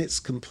brain and its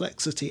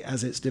complexity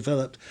as it's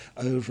developed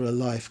over a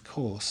life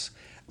course,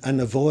 and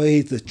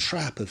avoid the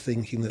trap of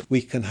thinking that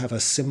we can have a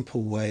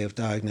simple way of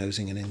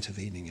diagnosing and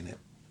intervening in it.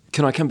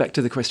 Can I come back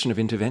to the question of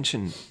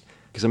intervention?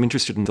 Because I'm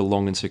interested in the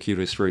long and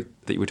circuitous route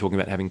that you were talking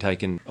about, having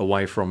taken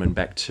away from and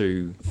back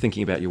to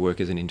thinking about your work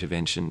as an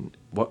intervention.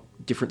 What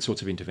different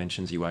sorts of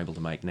interventions are you able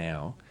to make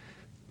now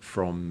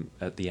from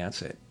at the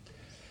outset?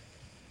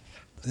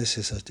 This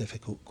is a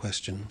difficult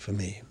question for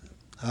me.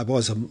 I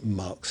was a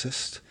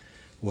Marxist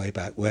way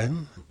back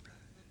when.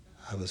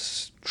 I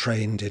was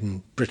trained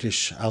in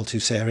British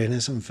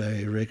Althusserianism,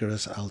 very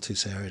rigorous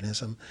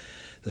Althusserianism.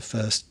 The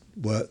first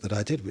work that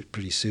I did, which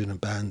pretty soon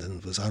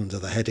abandoned, was under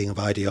the heading of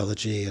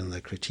ideology and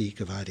the critique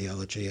of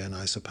ideology. And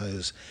I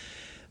suppose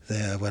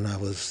there, when I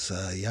was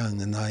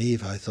young and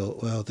naive, I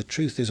thought, well, the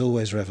truth is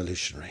always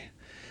revolutionary.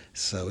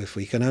 So if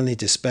we can only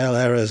dispel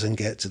errors and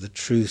get to the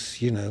truth,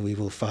 we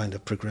will find a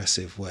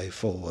progressive way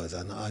forward.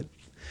 And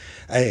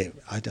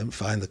I don't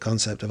find the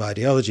concept of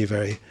ideology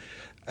very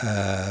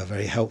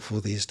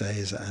helpful these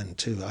days, and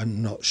two,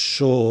 I'm not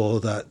sure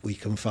that we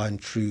can find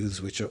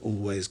truths which are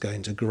always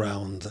going to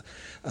ground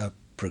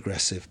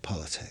progressive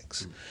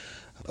politics.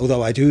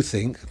 Although I do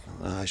think,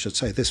 I should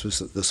say, this was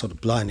the sort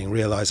of blinding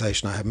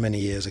realization I had many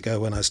years ago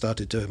when I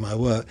started doing my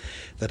work,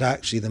 that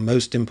actually the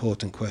most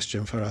important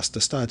question for us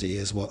to study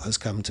is what has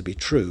come to be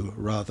true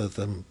rather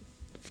than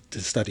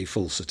to study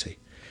falsity.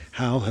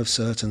 How have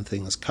certain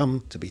things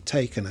come to be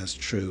taken as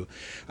true,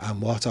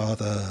 and what are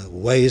the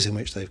ways in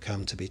which they've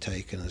come to be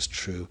taken as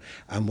true,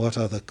 and what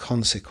are the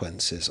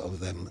consequences of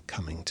them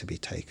coming to be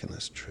taken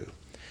as true?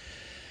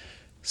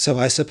 So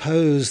I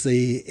suppose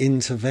the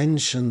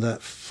intervention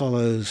that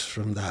follows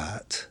from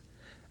that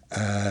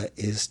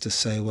is to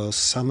say, well,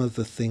 some of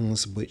the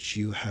things which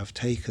you have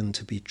taken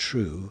to be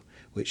true,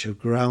 which have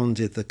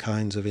grounded the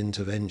kinds of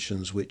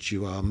interventions which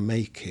you are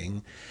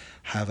making,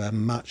 have a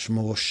much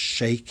more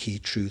shaky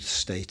truth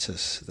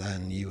status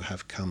than you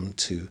have come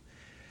to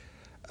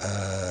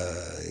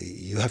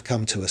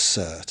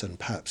assert, and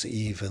perhaps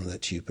even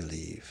that you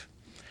believe.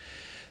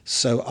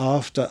 So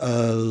after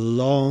a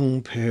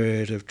long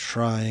period of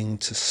trying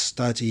to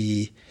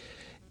study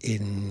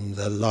in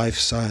the life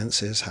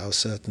sciences how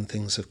certain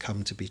things have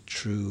come to be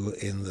true,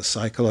 in the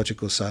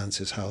psychological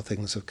sciences how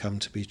things have come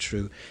to be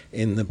true,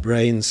 in the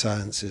brain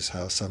sciences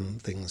how some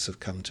things have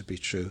come to be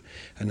true,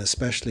 and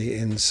especially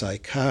in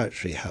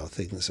psychiatry how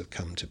things have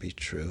come to be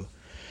true,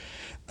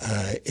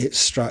 it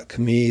struck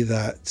me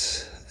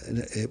that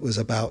it was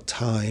about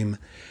time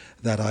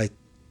that I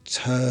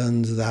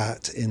turned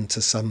that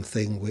into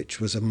something which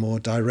was a more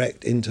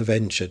direct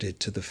intervention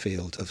into the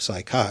field of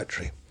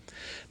psychiatry.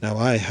 Now,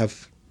 I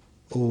have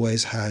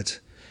always had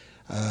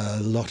a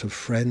lot of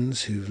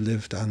friends who've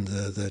lived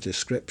under the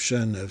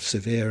description of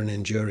severe and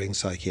enduring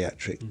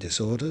psychiatric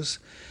disorders.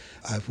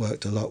 I've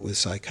worked a lot with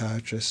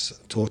psychiatrists,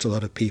 taught a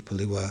lot of people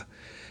who were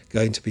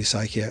going to be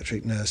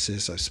psychiatric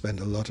nurses. I've spent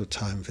a lot of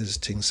time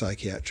visiting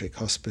psychiatric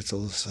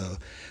hospitals, so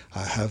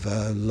I have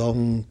a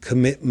long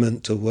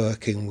commitment to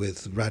working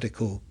with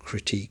radical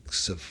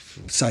critiques of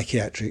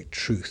psychiatric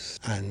truth.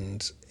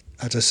 And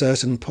at a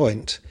certain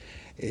point,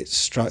 it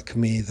struck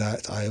me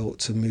that I ought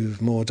to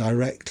move more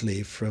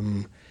directly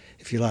from,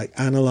 if you like,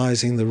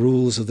 analysing the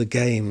rules of the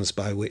games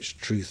by which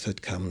truth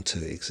had come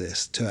to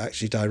exist, to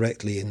actually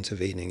directly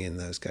intervening in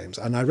those games.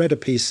 And I read a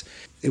piece,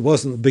 it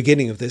wasn't the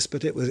beginning of this,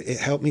 but it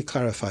helped me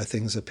clarify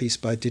things, a piece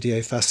by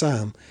Didier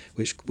Fassin,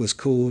 which was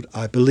called,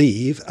 I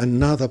Believe,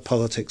 Another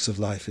Politics of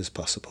Life is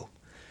Possible.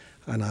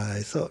 And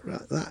I thought,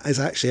 right, that is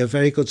actually a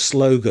very good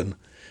slogan.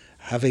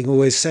 Having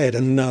always said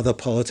another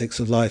politics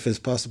of life is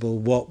possible,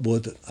 what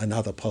would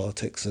another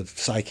politics of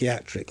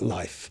psychiatric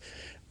life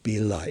be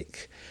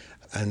like?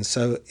 And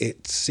so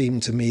it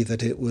seemed to me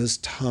that it was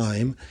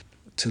time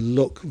to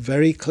look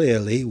very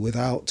clearly,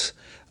 without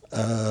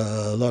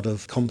a lot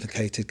of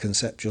complicated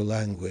conceptual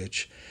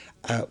language,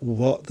 at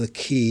what the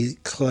key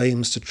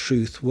claims to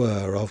truth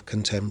were of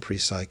contemporary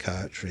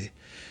psychiatry,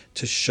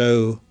 to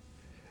show,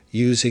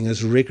 using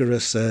as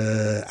rigorous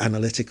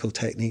analytical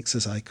techniques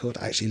as I could,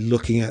 actually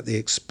looking at the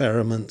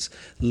experiments,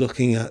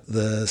 looking at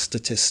the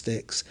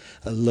statistics,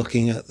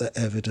 looking at the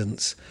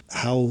evidence,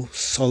 how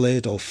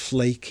solid or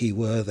flaky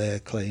were their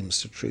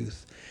claims to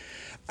truth.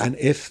 And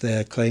if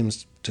their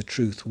claims to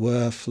truth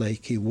were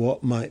flaky,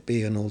 what might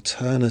be an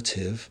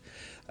alternative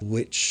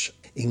which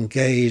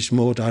engaged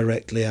more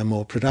directly and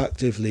more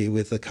productively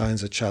with the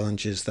kinds of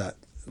challenges that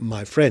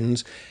my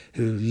friends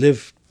who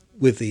lived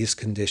with these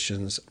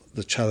conditions,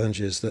 the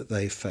challenges that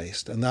they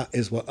faced. And that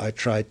is what I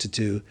tried to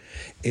do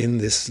in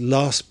this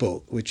last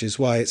book, which is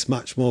why it's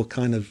much more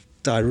kind of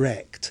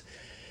direct.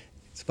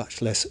 It's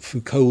much less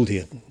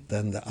Foucauldian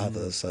than the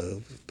others.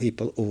 So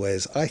people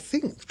always, I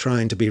think,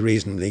 trying to be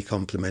reasonably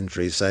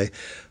complimentary, say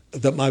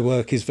that my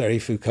work is very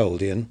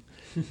Foucauldian.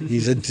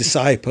 He's a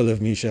disciple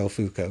of Michel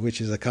Foucault,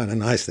 which is a kind of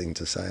nice thing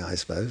to say, I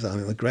suppose.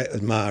 I'm a great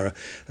admirer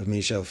of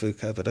Michel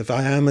Foucault, but if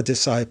I am a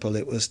disciple,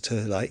 it was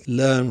to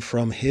learn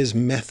from his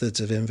methods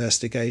of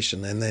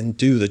investigation and then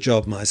do the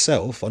job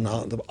myself on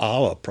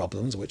our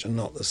problems, which are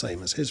not the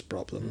same as his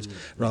problems,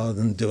 rather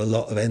than do a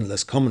lot of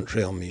endless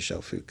commentary on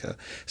Michel Foucault.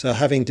 So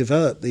having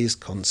developed these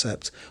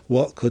concepts,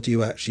 what could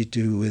you actually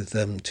do with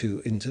them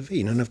to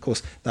intervene? And of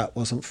course, that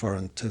wasn't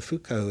foreign to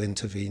Foucault.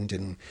 Intervened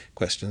in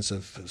questions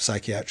of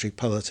psychiatric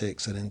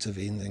politics and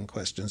intervened in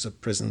questions of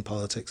prison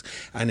politics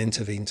and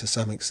intervened to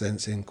some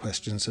extent in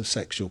questions of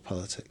sexual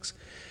politics.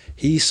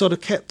 He sort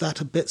of kept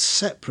that a bit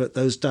separate.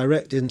 Those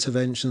direct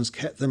interventions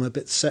kept them a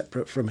bit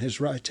separate from his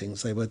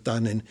writings. They were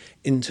done in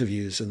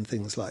interviews and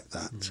things like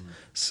that.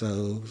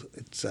 So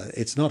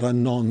it's not a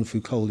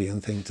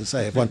non-Foucauldian thing to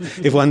say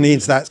if one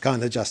needs that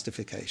kind of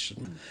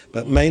justification.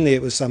 But mainly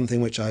it was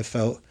something which I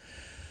felt,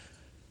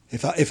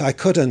 if I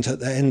couldn't,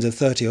 at the end of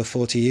 30 or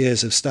 40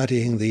 years of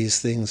studying these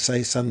things,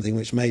 say something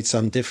which made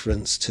some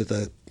difference to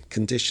the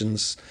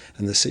conditions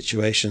and the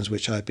situations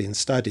which I've been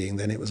studying,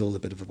 then it was all a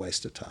bit of a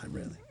waste of time,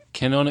 really.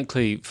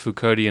 Canonically,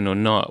 Foucauldian or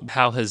not,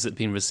 how has it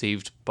been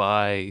received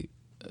by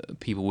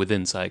people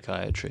within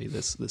psychiatry,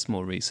 this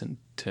more recent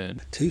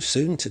turn? Too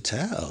soon to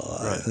tell,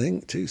 right. I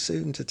think. Too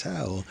soon to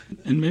tell.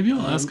 And maybe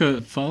I'll ask a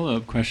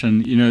follow-up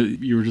question.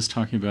 You were just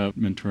talking about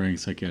mentoring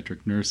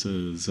psychiatric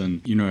nurses,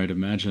 and, I'd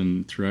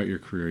imagine throughout your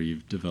career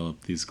you've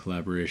developed these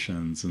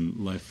collaborations and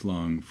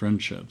lifelong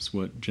friendships,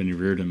 what Jenny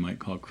Reardon might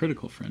call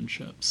critical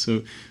friendships.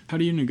 So how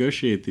do you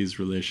negotiate these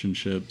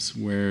relationships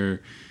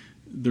where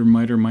there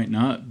might or might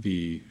not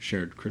be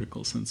shared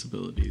critical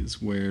sensibilities,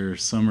 where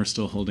some are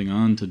still holding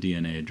on to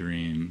DNA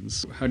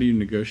dreams? How do you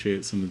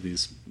negotiate some of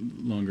these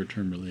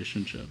longer-term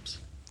relationships?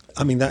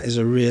 I mean, that is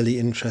a really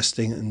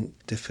interesting and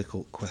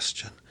difficult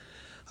question.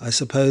 I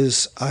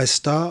suppose I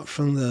start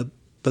from the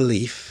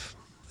belief,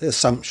 the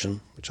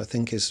assumption, which I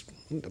think is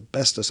the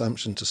best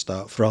assumption to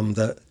start from,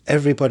 that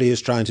everybody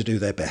is trying to do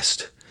their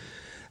best.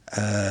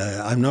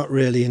 I'm not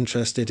really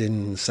interested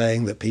in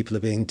saying that people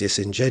are being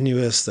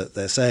disingenuous, that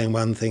they're saying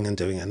one thing and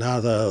doing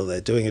another, or they're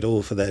doing it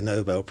all for their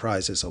Nobel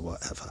Prizes or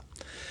whatever.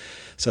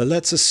 So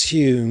let's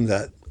assume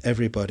that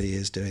everybody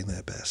is doing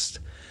their best.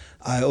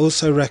 I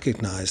also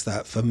recognize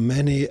that for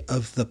many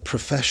of the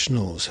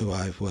professionals who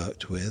I've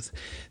worked with,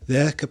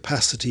 their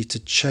capacity to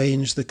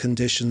change the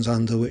conditions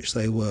under which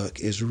they work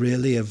is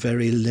really a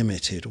very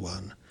limited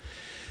one.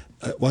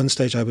 At one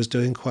stage, I was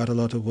doing quite a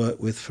lot of work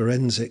with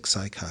forensic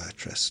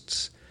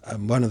psychiatrists.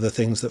 And one of the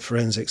things that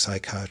forensic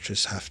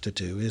psychiatrists have to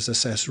do is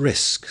assess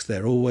risk.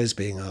 They're always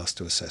being asked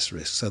to assess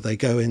risk. So they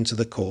go into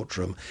the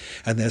courtroom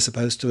and they're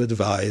supposed to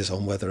advise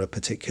on whether a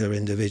particular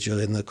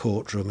individual in the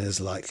courtroom is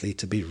likely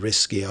to be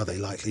risky. Are they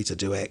likely to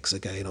do X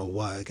again or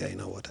Y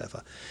again or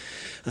whatever?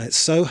 And it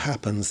so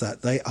happens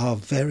that they are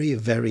very,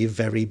 very,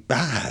 very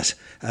bad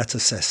at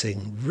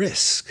assessing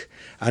risk.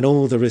 And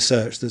all the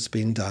research that's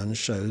been done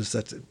shows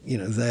that,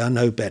 they are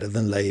no better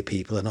than lay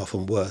people and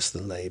often worse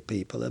than lay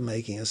people at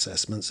making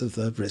assessments of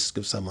the risk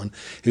of someone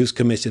who's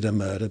committed a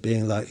murder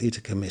being likely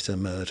to commit a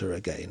murder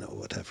again or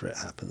whatever it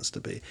happens to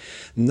be.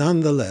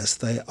 Nonetheless,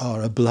 they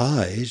are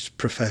obliged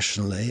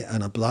professionally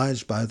and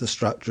obliged by the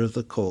structure of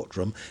the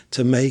courtroom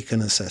to make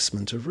an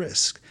assessment of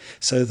risk.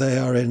 So they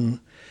are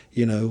in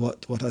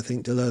what I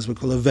think Deleuze would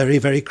call a very,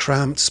 very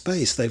cramped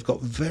space. They've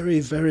got very,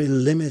 very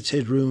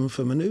limited room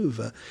for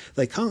manoeuvre.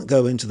 They can't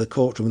go into the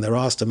courtroom and they're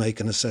asked to make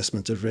an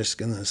assessment of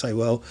risk and then say,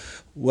 well,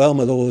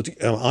 my lord,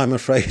 I'm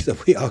afraid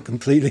that we are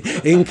completely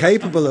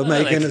incapable of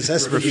making an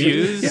assessment.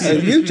 Refuse?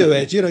 You do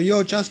it.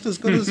 You're just as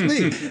good as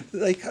me.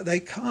 They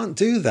can't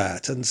do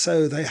that. And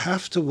so they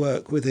have to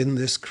work within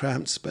this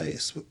cramped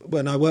space.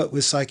 When I work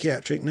with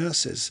psychiatric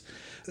nurses,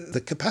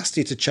 the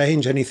capacity to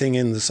change anything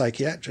in the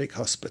psychiatric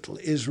hospital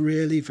is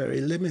really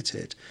very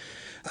limited.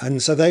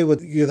 And so they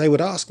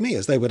would ask me,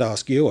 as they would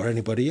ask you or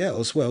anybody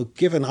else, well,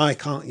 given I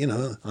can't,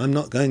 I'm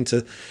not going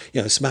to,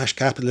 smash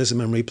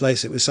capitalism and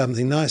replace it with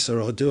something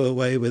nicer or do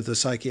away with the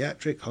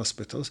psychiatric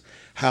hospitals,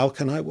 how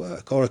can I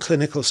work? Or a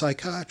clinical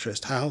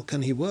psychiatrist, how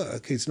can he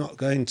work? He's not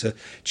going to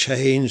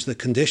change the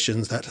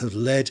conditions that have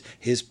led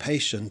his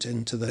patient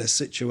into the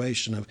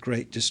situation of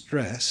great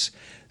distress.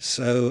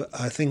 So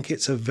I think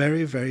it's a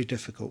very, very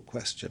difficult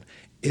question.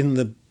 In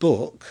the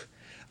book,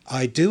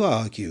 I do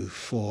argue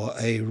for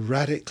a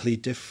radically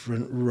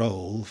different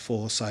role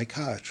for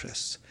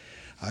psychiatrists.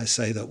 I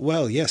say that,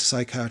 well, yes,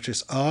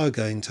 psychiatrists are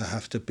going to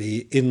have to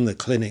be in the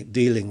clinic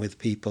dealing with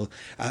people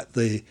at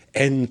the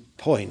end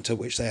point at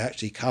which they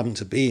actually come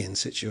to be in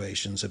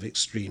situations of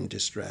extreme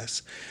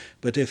distress.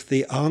 But if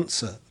the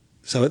answer...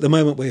 So at the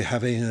moment we're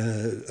having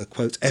a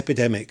quote,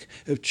 epidemic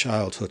of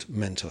childhood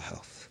mental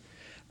health.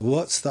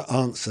 What's the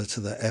answer to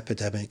the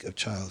epidemic of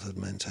childhood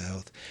mental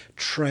health?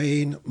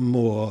 Train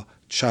more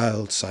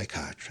child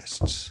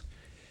psychiatrists.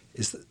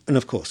 And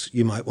of course,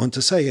 you might want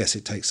to say, yes,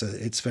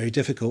 it's very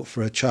difficult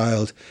for a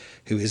child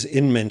who is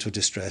in mental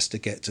distress to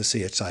get to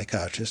see a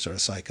psychiatrist or a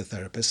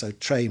psychotherapist, so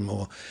train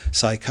more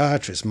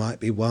psychiatrists might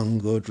be one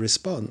good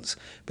response.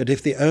 But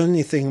if the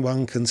only thing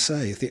one can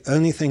say, if the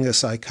only thing a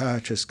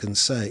psychiatrist can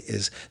say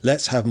is,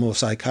 let's have more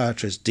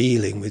psychiatrists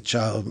dealing with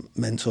child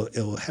mental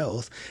ill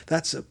health,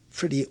 that's a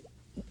pretty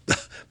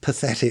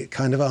pathetic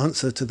kind of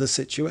answer to the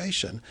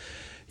situation.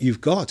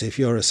 You've got, if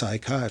you're a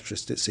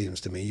psychiatrist, it seems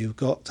to me, you've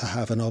got to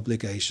have an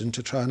obligation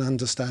to try and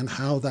understand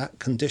how that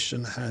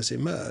condition has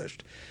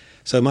emerged.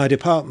 So my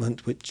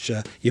department, which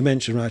you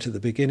mentioned right at the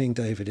beginning,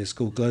 David, is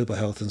called Global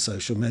Health and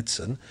Social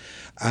Medicine.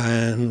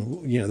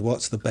 And,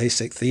 what's the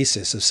basic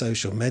thesis of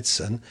social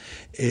medicine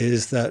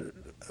is that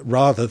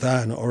rather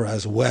than or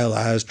as well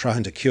as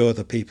trying to cure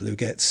the people who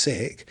get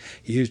sick,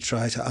 you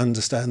try to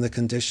understand the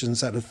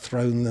conditions that have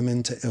thrown them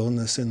into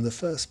illness in the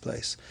first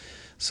place.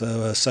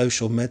 So a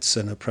social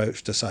medicine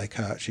approach to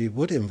psychiatry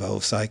would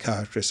involve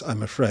psychiatrists,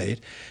 I'm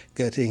afraid,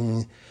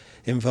 getting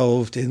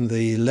involved in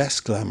the less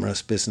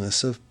glamorous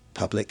business of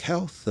public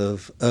health,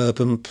 of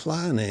urban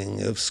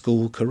planning, of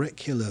school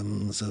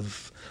curriculums,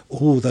 of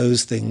all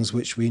those things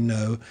which we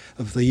know,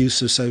 of the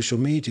use of social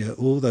media,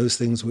 all those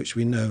things which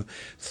we know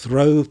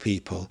throw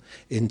people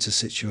into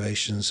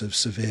situations of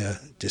severe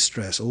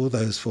distress, all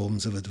those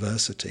forms of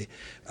adversity.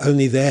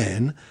 Only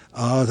then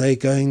are they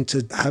going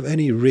to have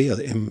any real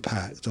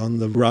impact on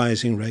the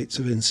rising rates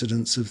of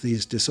incidence of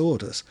these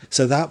disorders.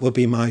 So that would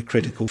be my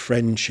critical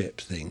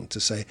friendship thing, to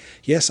say,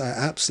 yes, I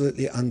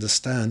absolutely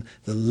understand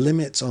the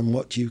limits on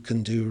what you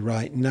can do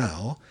right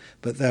now,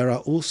 but there are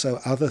also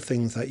other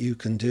things that you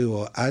can do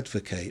or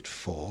advocate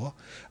for,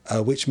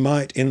 which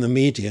might, in the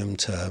medium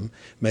term,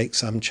 make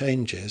some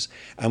changes,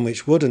 and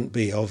which wouldn't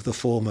be of the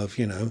form of,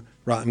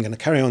 right, I'm going to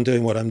carry on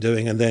doing what I'm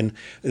doing, and then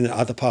in the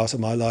other part of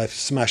my life,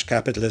 smash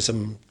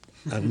capitalism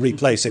and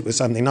replace it with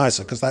something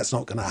nicer, because that's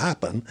not going to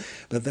happen.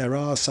 But there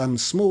are some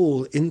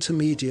small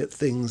intermediate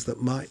things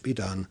that might be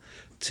done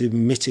to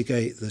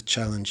mitigate the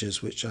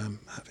challenges which I'm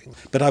having.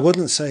 But I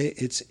wouldn't say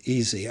it's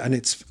easy, and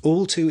it's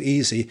all too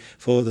easy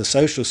for the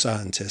social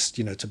scientist,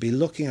 to be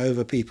looking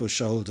over people's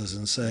shoulders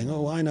and saying,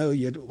 oh, I know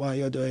why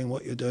you're doing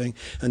what you're doing,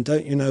 and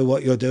don't you know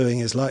what you're doing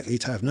is likely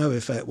to have no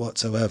effect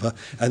whatsoever,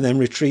 and then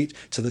retreat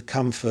to the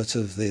comfort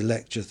of the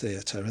lecture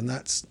theatre. And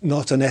that's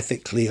not an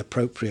ethically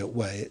appropriate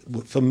way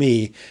for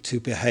me to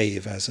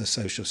behave as a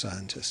social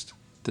scientist.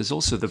 There's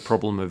also the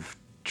problem of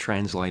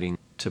translating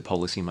to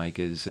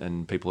policymakers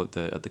and people at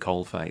the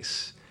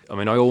coalface. I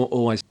mean, I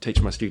always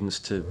teach my students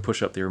to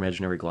push up their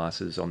imaginary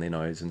glasses on their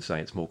nose and say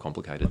it's more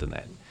complicated than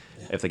that.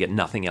 Yeah. If they get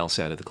nothing else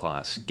out of the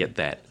class, get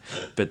that.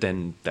 But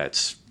then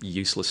that's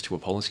useless to a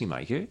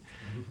policymaker.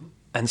 Mm-hmm.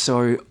 And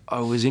so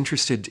I was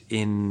interested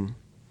in,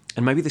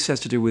 and maybe this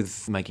has to do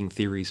with making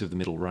theories of the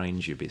middle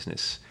range your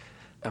business.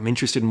 I'm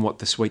interested in what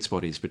the sweet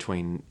spot is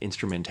between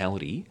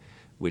instrumentality,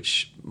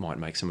 which might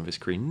make some of us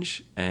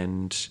cringe,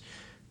 and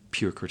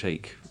pure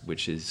critique,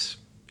 which is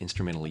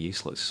instrumentally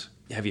useless.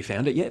 Have you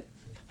found it yet?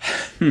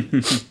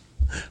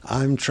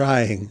 I'm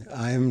trying.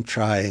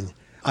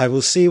 I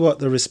will see what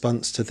the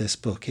response to this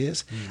book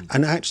is.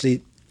 And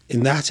actually,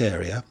 in that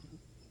area,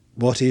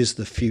 what is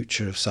the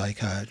future of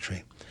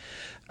psychiatry?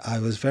 I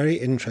was very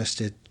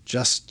interested.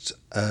 Just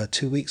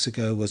 2 weeks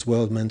ago was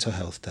World Mental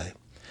Health Day.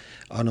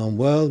 And on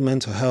World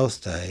Mental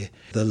Health Day,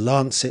 the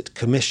Lancet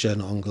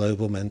Commission on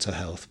Global Mental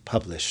Health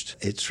published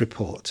its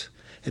report.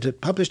 It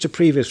had published a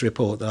previous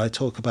report that I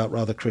talk about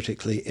rather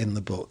critically in the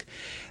book.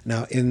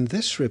 Now, in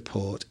this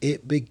report,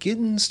 it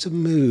begins to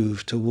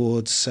move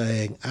towards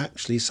saying,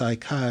 actually,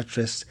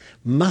 psychiatrists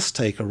must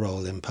take a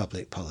role in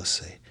public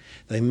policy.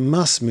 They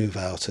must move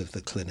out of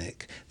the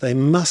clinic. They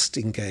must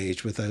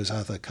engage with those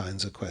other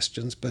kinds of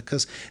questions,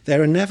 because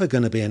there are never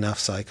going to be enough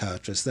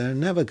psychiatrists. There are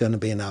never going to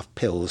be enough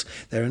pills.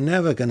 There are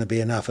never going to be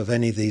enough of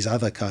any of these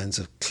other kinds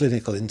of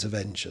clinical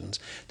interventions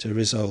to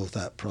resolve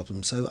that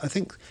problem. So I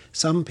think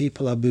some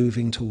people are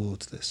moving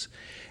towards this.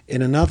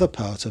 In another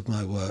part of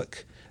my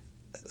work,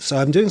 so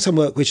I'm doing some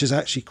work which is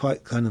actually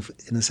quite kind of,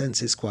 in a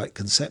sense, it's quite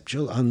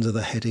conceptual, under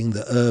the heading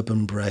The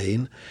Urban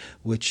Brain,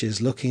 which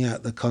is looking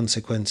at the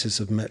consequences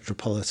of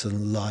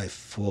metropolitan life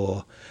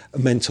for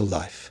mental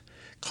life.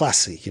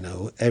 Classic,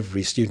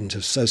 every student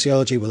of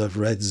sociology will have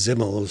read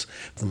Zimmel's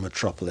The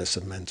Metropolis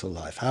of Mental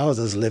Life. How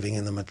does living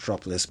in the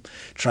metropolis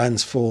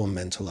transform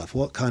mental life?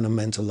 What kind of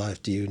mental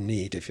life do you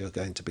need if you're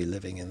going to be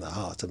living in the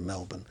heart of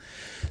Melbourne?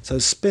 So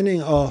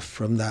spinning off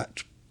from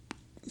that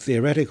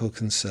theoretical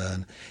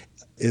concern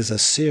is a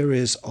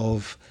series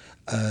of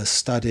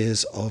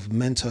studies of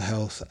mental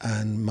health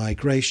and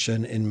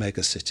migration in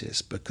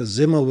megacities, because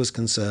Zimmel was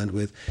concerned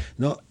with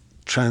not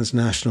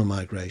transnational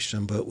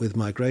migration, but with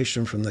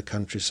migration from the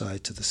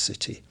countryside to the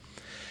city.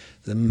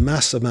 The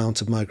mass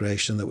amount of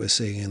migration that we're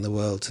seeing in the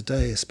world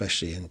today,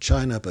 especially in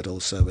China, but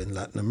also in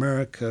Latin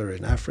America,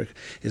 in Africa,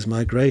 is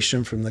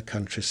migration from the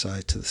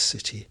countryside to the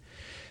city.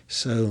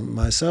 So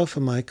myself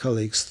and my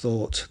colleagues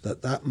thought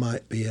that that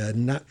might be a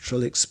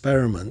natural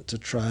experiment to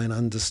try and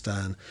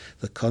understand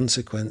the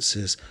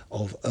consequences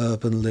of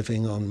urban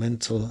living on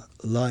mental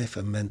life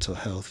and mental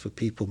health for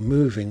people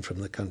moving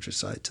from the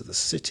countryside to the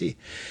city,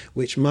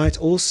 which might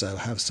also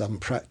have some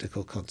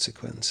practical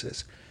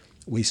consequences.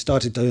 We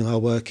started doing our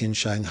work in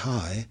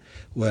Shanghai,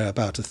 where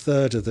about a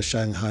third of the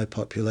Shanghai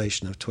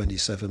population of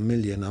 27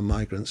 million are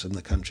migrants from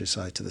the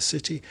countryside to the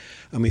city.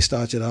 And we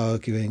started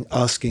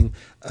asking,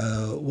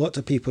 what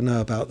do people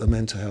know about the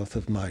mental health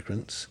of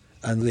migrants?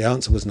 And the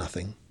answer was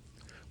nothing.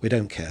 We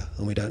don't care,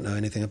 and we don't know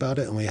anything about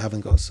it, and we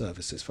haven't got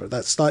services for it.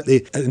 That's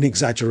slightly an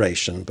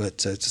exaggeration,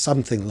 but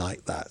something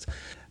like that.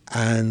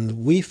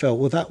 And we felt,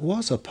 well, that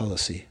was a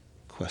policy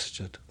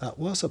question. That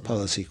was a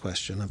policy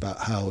question about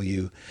how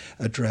you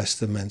address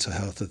the mental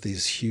health of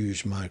these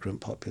huge migrant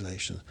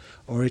populations.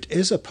 Or it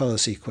is a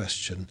policy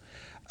question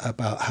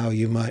about how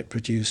you might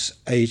produce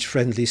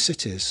age-friendly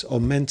cities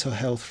or mental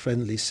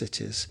health-friendly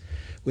cities.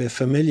 We're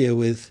familiar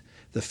with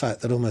the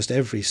fact that almost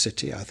every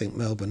city, I think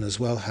Melbourne as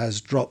well,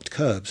 has dropped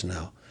curbs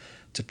now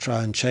to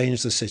try and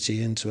change the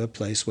city into a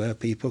place where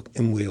people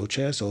in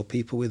wheelchairs or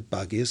people with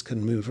buggies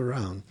can move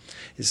around.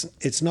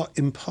 It's not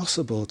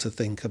impossible to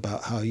think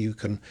about how you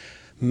can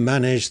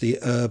manage the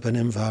urban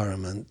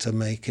environment to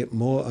make it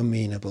more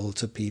amenable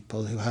to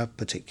people who have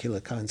particular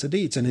kinds of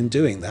needs. And in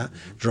doing that,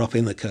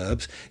 dropping the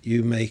curbs,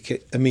 you make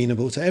it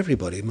amenable to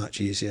everybody,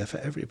 much easier for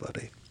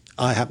everybody.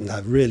 I happen to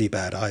have really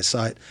bad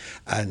eyesight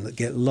and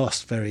get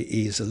lost very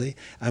easily,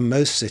 and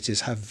most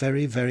cities have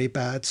very, very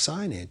bad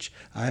signage.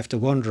 I have to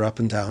wander up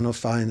and down or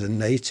find a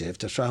native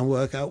to try and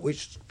work out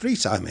which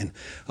street I'm in.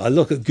 I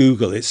look at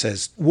Google, it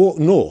says, walk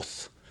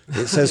north.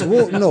 It says,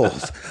 walk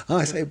north.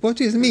 I say, what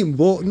does it mean,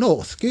 walk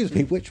north? Excuse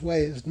me, which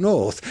way is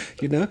north?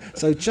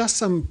 So just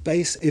some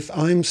base, if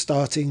I'm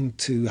starting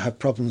to have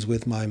problems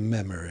with my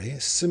memory,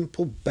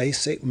 simple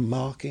basic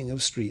marking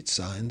of street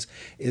signs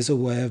is a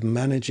way of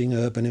managing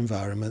urban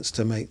environments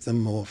to make them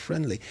more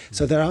friendly.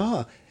 So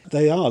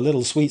they are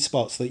little sweet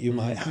spots that you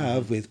might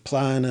have with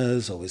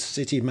planners or with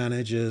city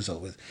managers or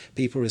with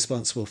people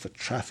responsible for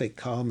traffic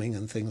calming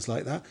and things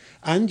like that,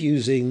 and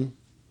using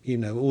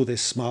all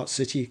this smart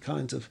city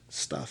kind of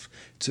stuff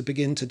to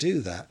begin to do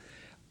that.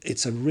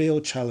 It's a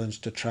real challenge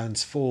to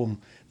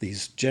transform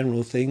these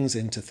general things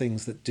into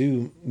things that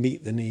do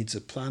meet the needs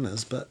of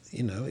planners, but,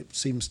 it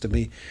seems to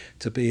me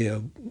to be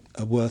a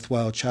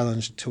worthwhile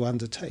challenge to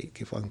undertake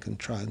if one can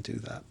try and do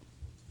that.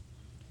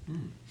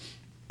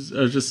 I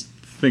was just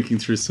thinking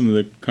through some of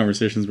the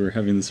conversations we were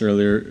having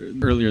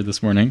earlier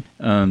this morning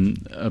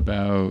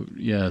about,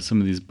 some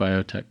of these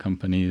biotech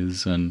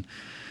companies, and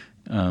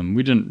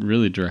we didn't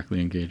really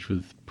directly engage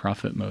with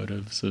profit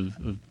motives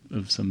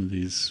of some of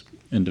these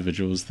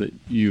individuals that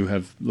you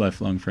have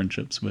lifelong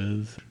friendships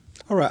with.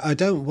 All right, I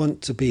don't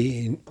want to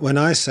be... When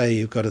I say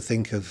you've got to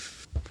think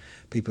of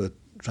people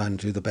trying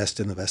to do the best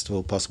in the best of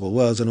all possible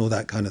worlds and all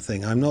that kind of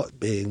thing, I'm not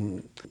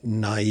being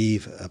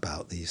naive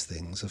about these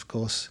things, of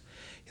course.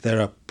 There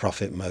are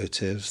profit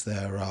motives,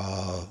 there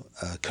are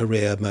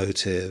career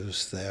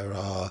motives, there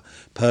are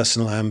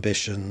personal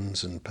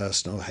ambitions and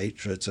personal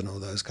hatreds and all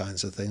those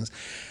kinds of things.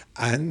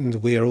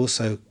 And we are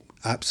also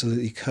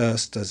absolutely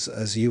cursed,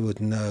 as you would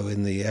know,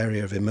 in the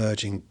area of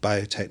emerging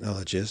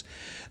biotechnologies,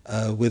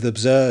 with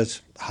absurd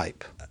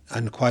hype.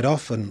 And quite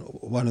often,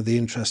 one of the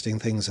interesting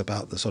things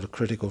about the sort of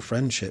critical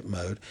friendship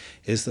mode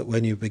is that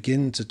when you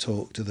begin to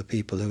talk to the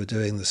people who are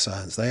doing the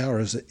science, they are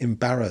as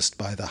embarrassed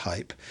by the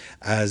hype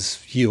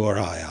as you or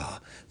I are.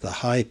 The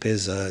hype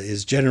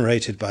is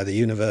generated by the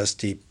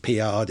university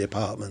PR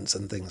departments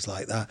and things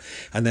like that.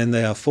 And then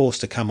they are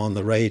forced to come on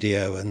the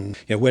radio and,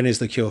 when is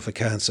the cure for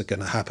cancer going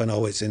to happen?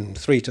 Oh, it's in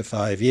 3 to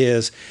 5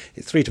 years.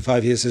 3 to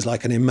 5 years is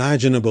like an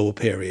imaginable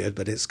period,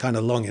 but it's kind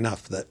of long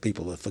enough that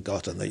people have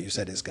forgotten that you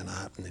said it's going to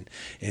happen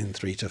in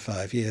 3 to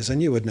 5 years.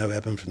 And you would know,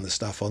 Eben, from the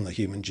stuff on the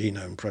Human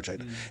Genome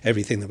Project,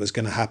 everything that was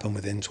going to happen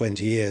within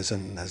 20 years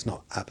and has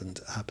not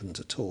happened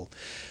at all.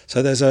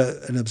 So there's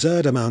an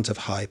absurd amount of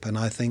hype, and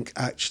I think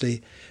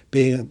actually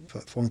being,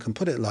 if one can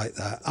put it like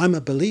that, I'm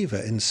a believer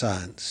in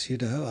science.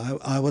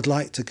 I would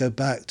like to go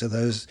back to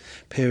those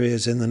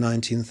periods in the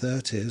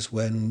 1930s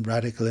when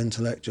radical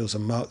intellectuals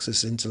and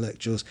Marxist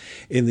intellectuals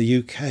in the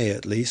UK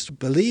at least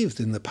believed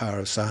in the power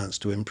of science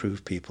to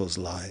improve people's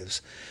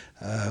lives.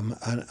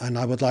 And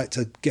I would like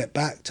to get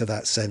back to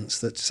that sense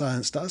that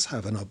science does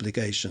have an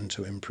obligation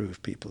to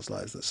improve people's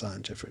lives, that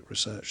scientific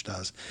research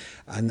does.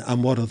 And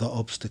what are the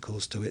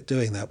obstacles to it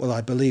doing that? Well, I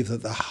believe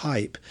that the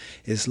hype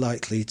is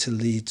likely to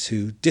lead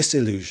to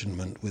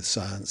disillusionment with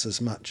science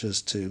as much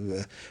as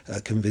to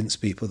convince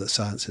people that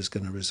science is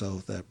going to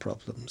resolve their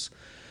problems.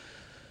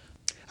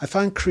 I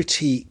find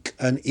critique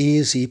an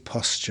easy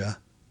posture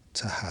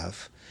to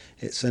have.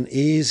 It's an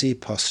easy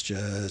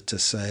posture to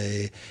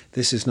say,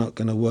 this is not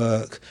going to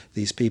work,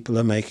 these people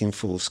are making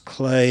false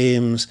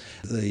claims,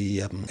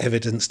 the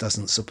evidence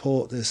doesn't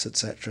support this,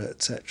 etc.,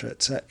 etc.,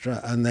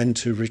 etc., and then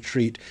to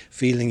retreat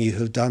feeling you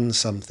have done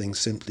something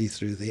simply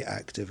through the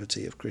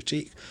activity of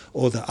critique,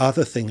 or the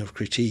other thing of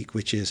critique,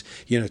 which is,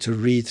 to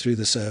read through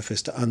the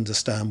surface to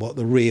understand what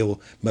the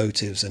real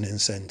motives and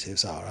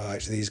incentives are. Oh,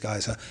 actually, these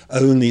guys are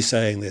only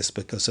saying this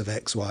because of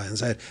X, Y, and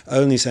Z,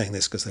 only saying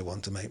this because they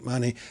want to make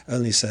money,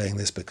 only saying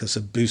this because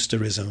of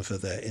boosterism for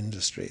their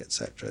industry,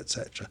 etc.,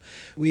 etc.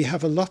 We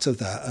have a lot of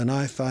that, and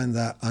I find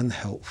that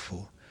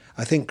unhelpful.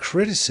 I think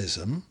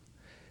criticism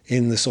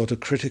in the sort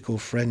of critical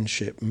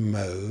friendship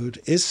mode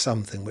is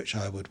something which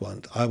I would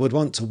want. I would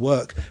want to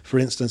work, for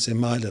instance, in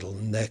my little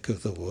neck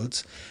of the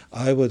woods,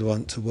 I would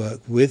want to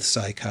work with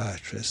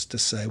psychiatrists to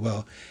say,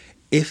 well,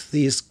 if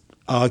these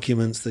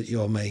arguments that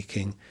you're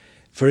making,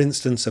 for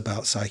instance,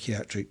 about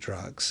psychiatric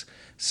drugs,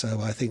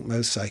 so I think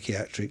most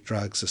psychiatric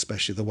drugs,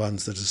 especially the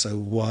ones that are so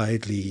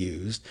widely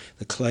used,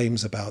 the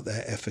claims about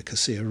their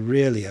efficacy are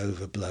really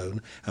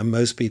overblown, and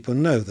most people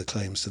know the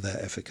claims to their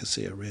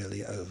efficacy are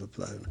really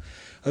overblown.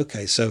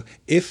 Okay, so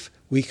if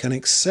we can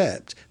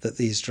accept that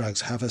these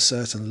drugs have a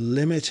certain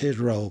limited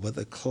role, but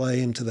the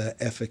claim to their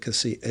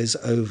efficacy is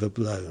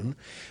overblown,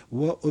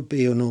 what would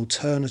be an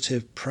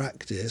alternative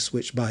practice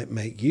which might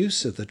make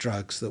use of the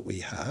drugs that we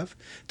have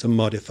to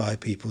modify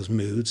people's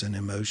moods and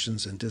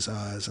emotions and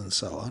desires and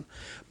so on,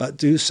 but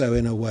do so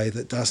in a way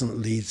that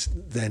doesn't lead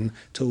then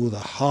to all the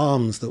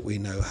harms that we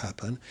know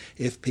happen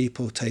if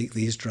people take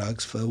these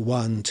drugs for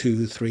 1,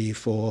 2, 3,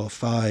 4,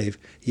 5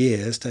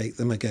 years, take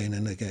them again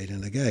and again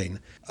and again.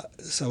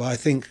 So I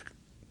think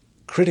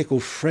critical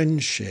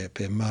friendship,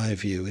 in my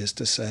view, is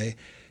to say,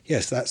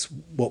 yes, that's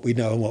what we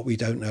know and what we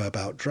don't know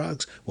about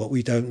drugs, what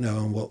we don't know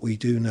and what we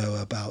do know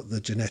about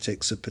the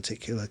genetics of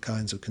particular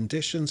kinds of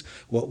conditions,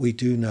 what we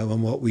do know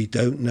and what we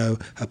don't know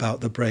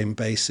about the brain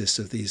basis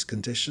of these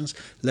conditions.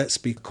 Let's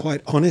be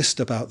quite honest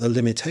about the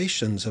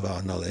limitations of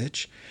our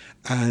knowledge,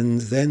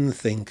 and then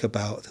think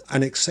about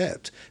and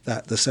accept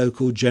that the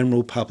so-called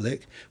general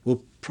public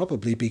will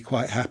probably be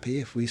quite happy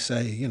if we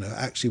say,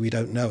 actually we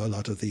don't know a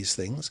lot of these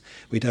things,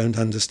 we don't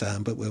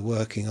understand, but we're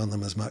working on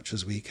them as much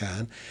as we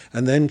can,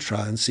 and then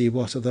try and see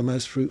what are the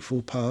most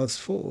fruitful paths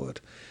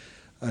forward.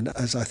 And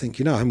as I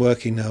think, I'm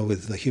working now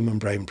with the Human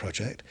Brain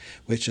Project,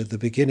 which at the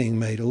beginning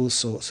made all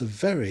sorts of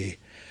very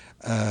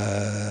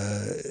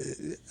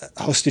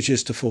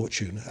hostages to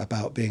fortune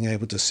about being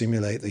able to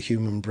simulate the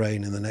human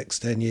brain in the next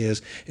 10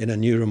 years in a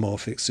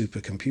neuromorphic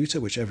supercomputer,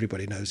 which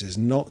everybody knows is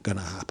not going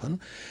to happen.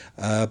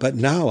 But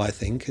now I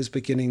think is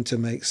beginning to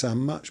make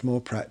some much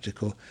more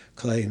practical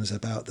claims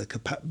about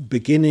the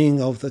beginning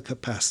of the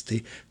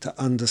capacity to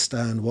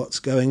understand what's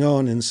going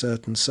on in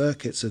certain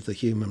circuits of the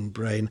human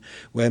brain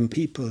when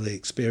people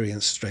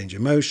experience strange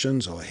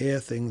emotions or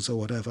hear things or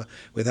whatever,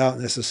 without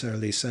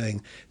necessarily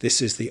saying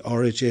this is the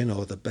origin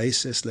or the basis.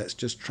 Let's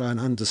just try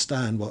and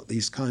understand what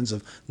these kinds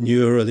of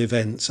neural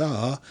events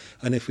are.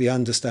 And if we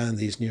understand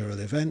these neural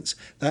events,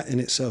 that in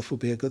itself will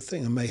be a good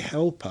thing and may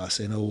help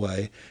us in a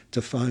way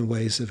to find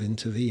ways of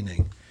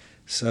intervening.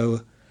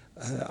 So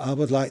I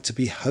would like to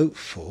be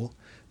hopeful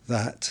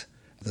that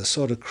the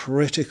sort of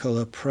critical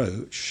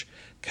approach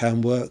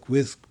can work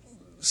with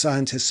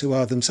scientists who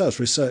are themselves,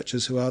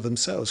 researchers who are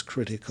themselves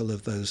critical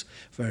of those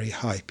very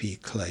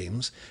hypey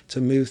claims, to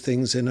move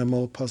things in a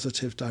more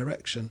positive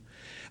direction.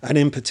 And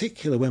in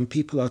particular, when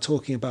people are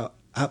talking about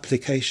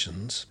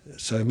applications,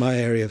 so in my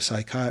area of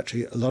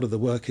psychiatry, a lot of the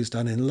work is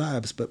done in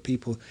labs, but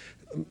people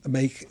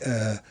make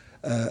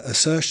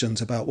assertions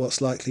about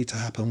what's likely to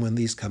happen when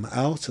these come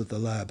out of the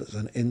labs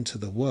and into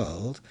the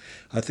world.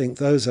 I think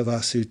those of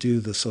us who do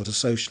the sort of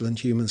social and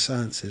human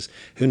sciences,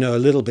 who know a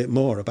little bit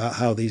more about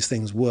how these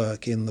things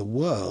work in the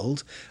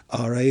world,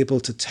 are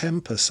able to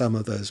temper some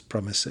of those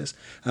promises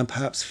and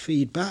perhaps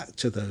feed back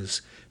to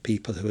those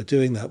people who are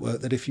doing that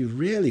work that if you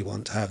really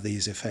want to have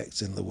these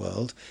effects in the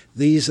world,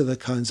 these are the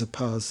kinds of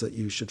paths that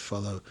you should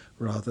follow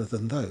rather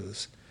than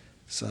those.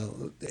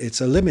 So it's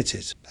a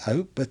limited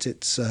hope, but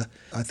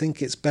I think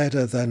it's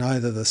better than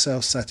either the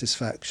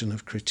self-satisfaction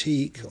of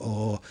critique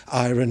or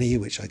irony,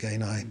 which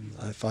again I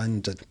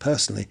find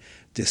personally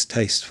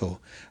distasteful,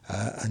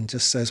 and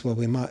just says, well,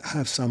 we might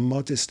have some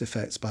modest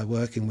effects by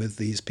working with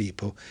these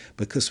people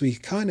because we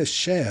kind of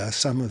share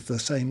some of the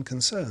same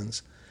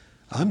concerns.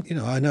 I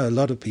know a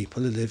lot of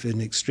people who live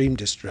in extreme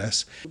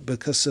distress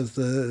because of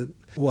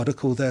what are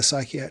called their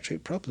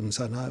psychiatric problems,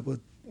 and I would,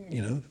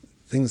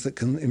 things that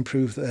can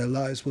improve their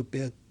lives would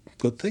be a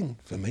good thing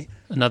for me.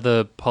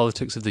 Another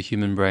politics of the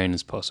human brain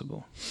is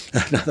possible.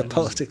 Another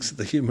politics of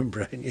the human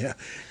brain, yeah.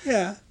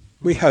 Yeah,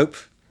 we hope.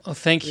 Well,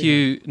 thank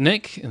you,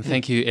 Nick, and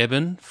thank you,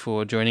 Eben,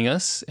 for joining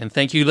us. And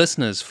thank you,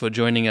 listeners, for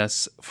joining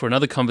us for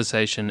another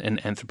conversation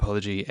in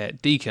anthropology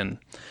at Deakin.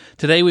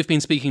 Today we've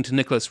been speaking to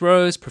Nikolas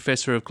Rose,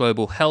 Professor of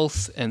Global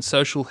Health and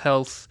Social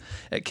Health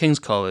at King's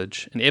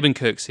College, and Eben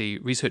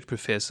Kirksey, Research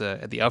Professor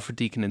at the Alfred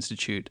Deakin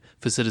Institute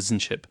for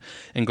Citizenship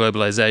and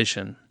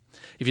Globalization.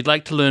 If you'd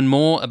like to learn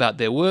more about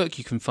their work,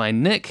 you can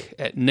find Nick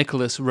at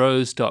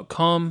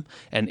nikolasrose.com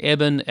and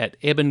Eben at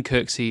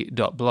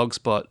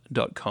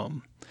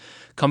ebenkirksey.blogspot.com.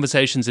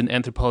 Conversations in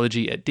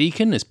Anthropology at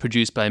Deakin is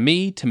produced by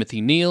me,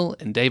 Timothy Neal,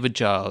 and David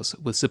Giles,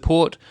 with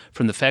support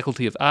from the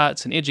Faculty of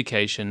Arts and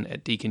Education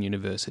at Deakin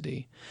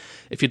University.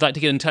 If you'd like to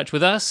get in touch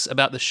with us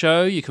about the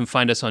show, you can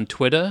find us on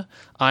Twitter.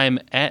 I'm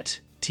at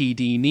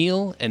TD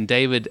Neal, and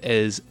David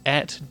is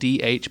at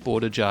DH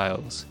Border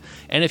Giles.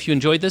 And if you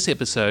enjoyed this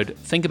episode,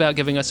 think about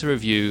giving us a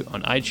review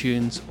on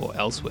iTunes or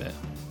elsewhere.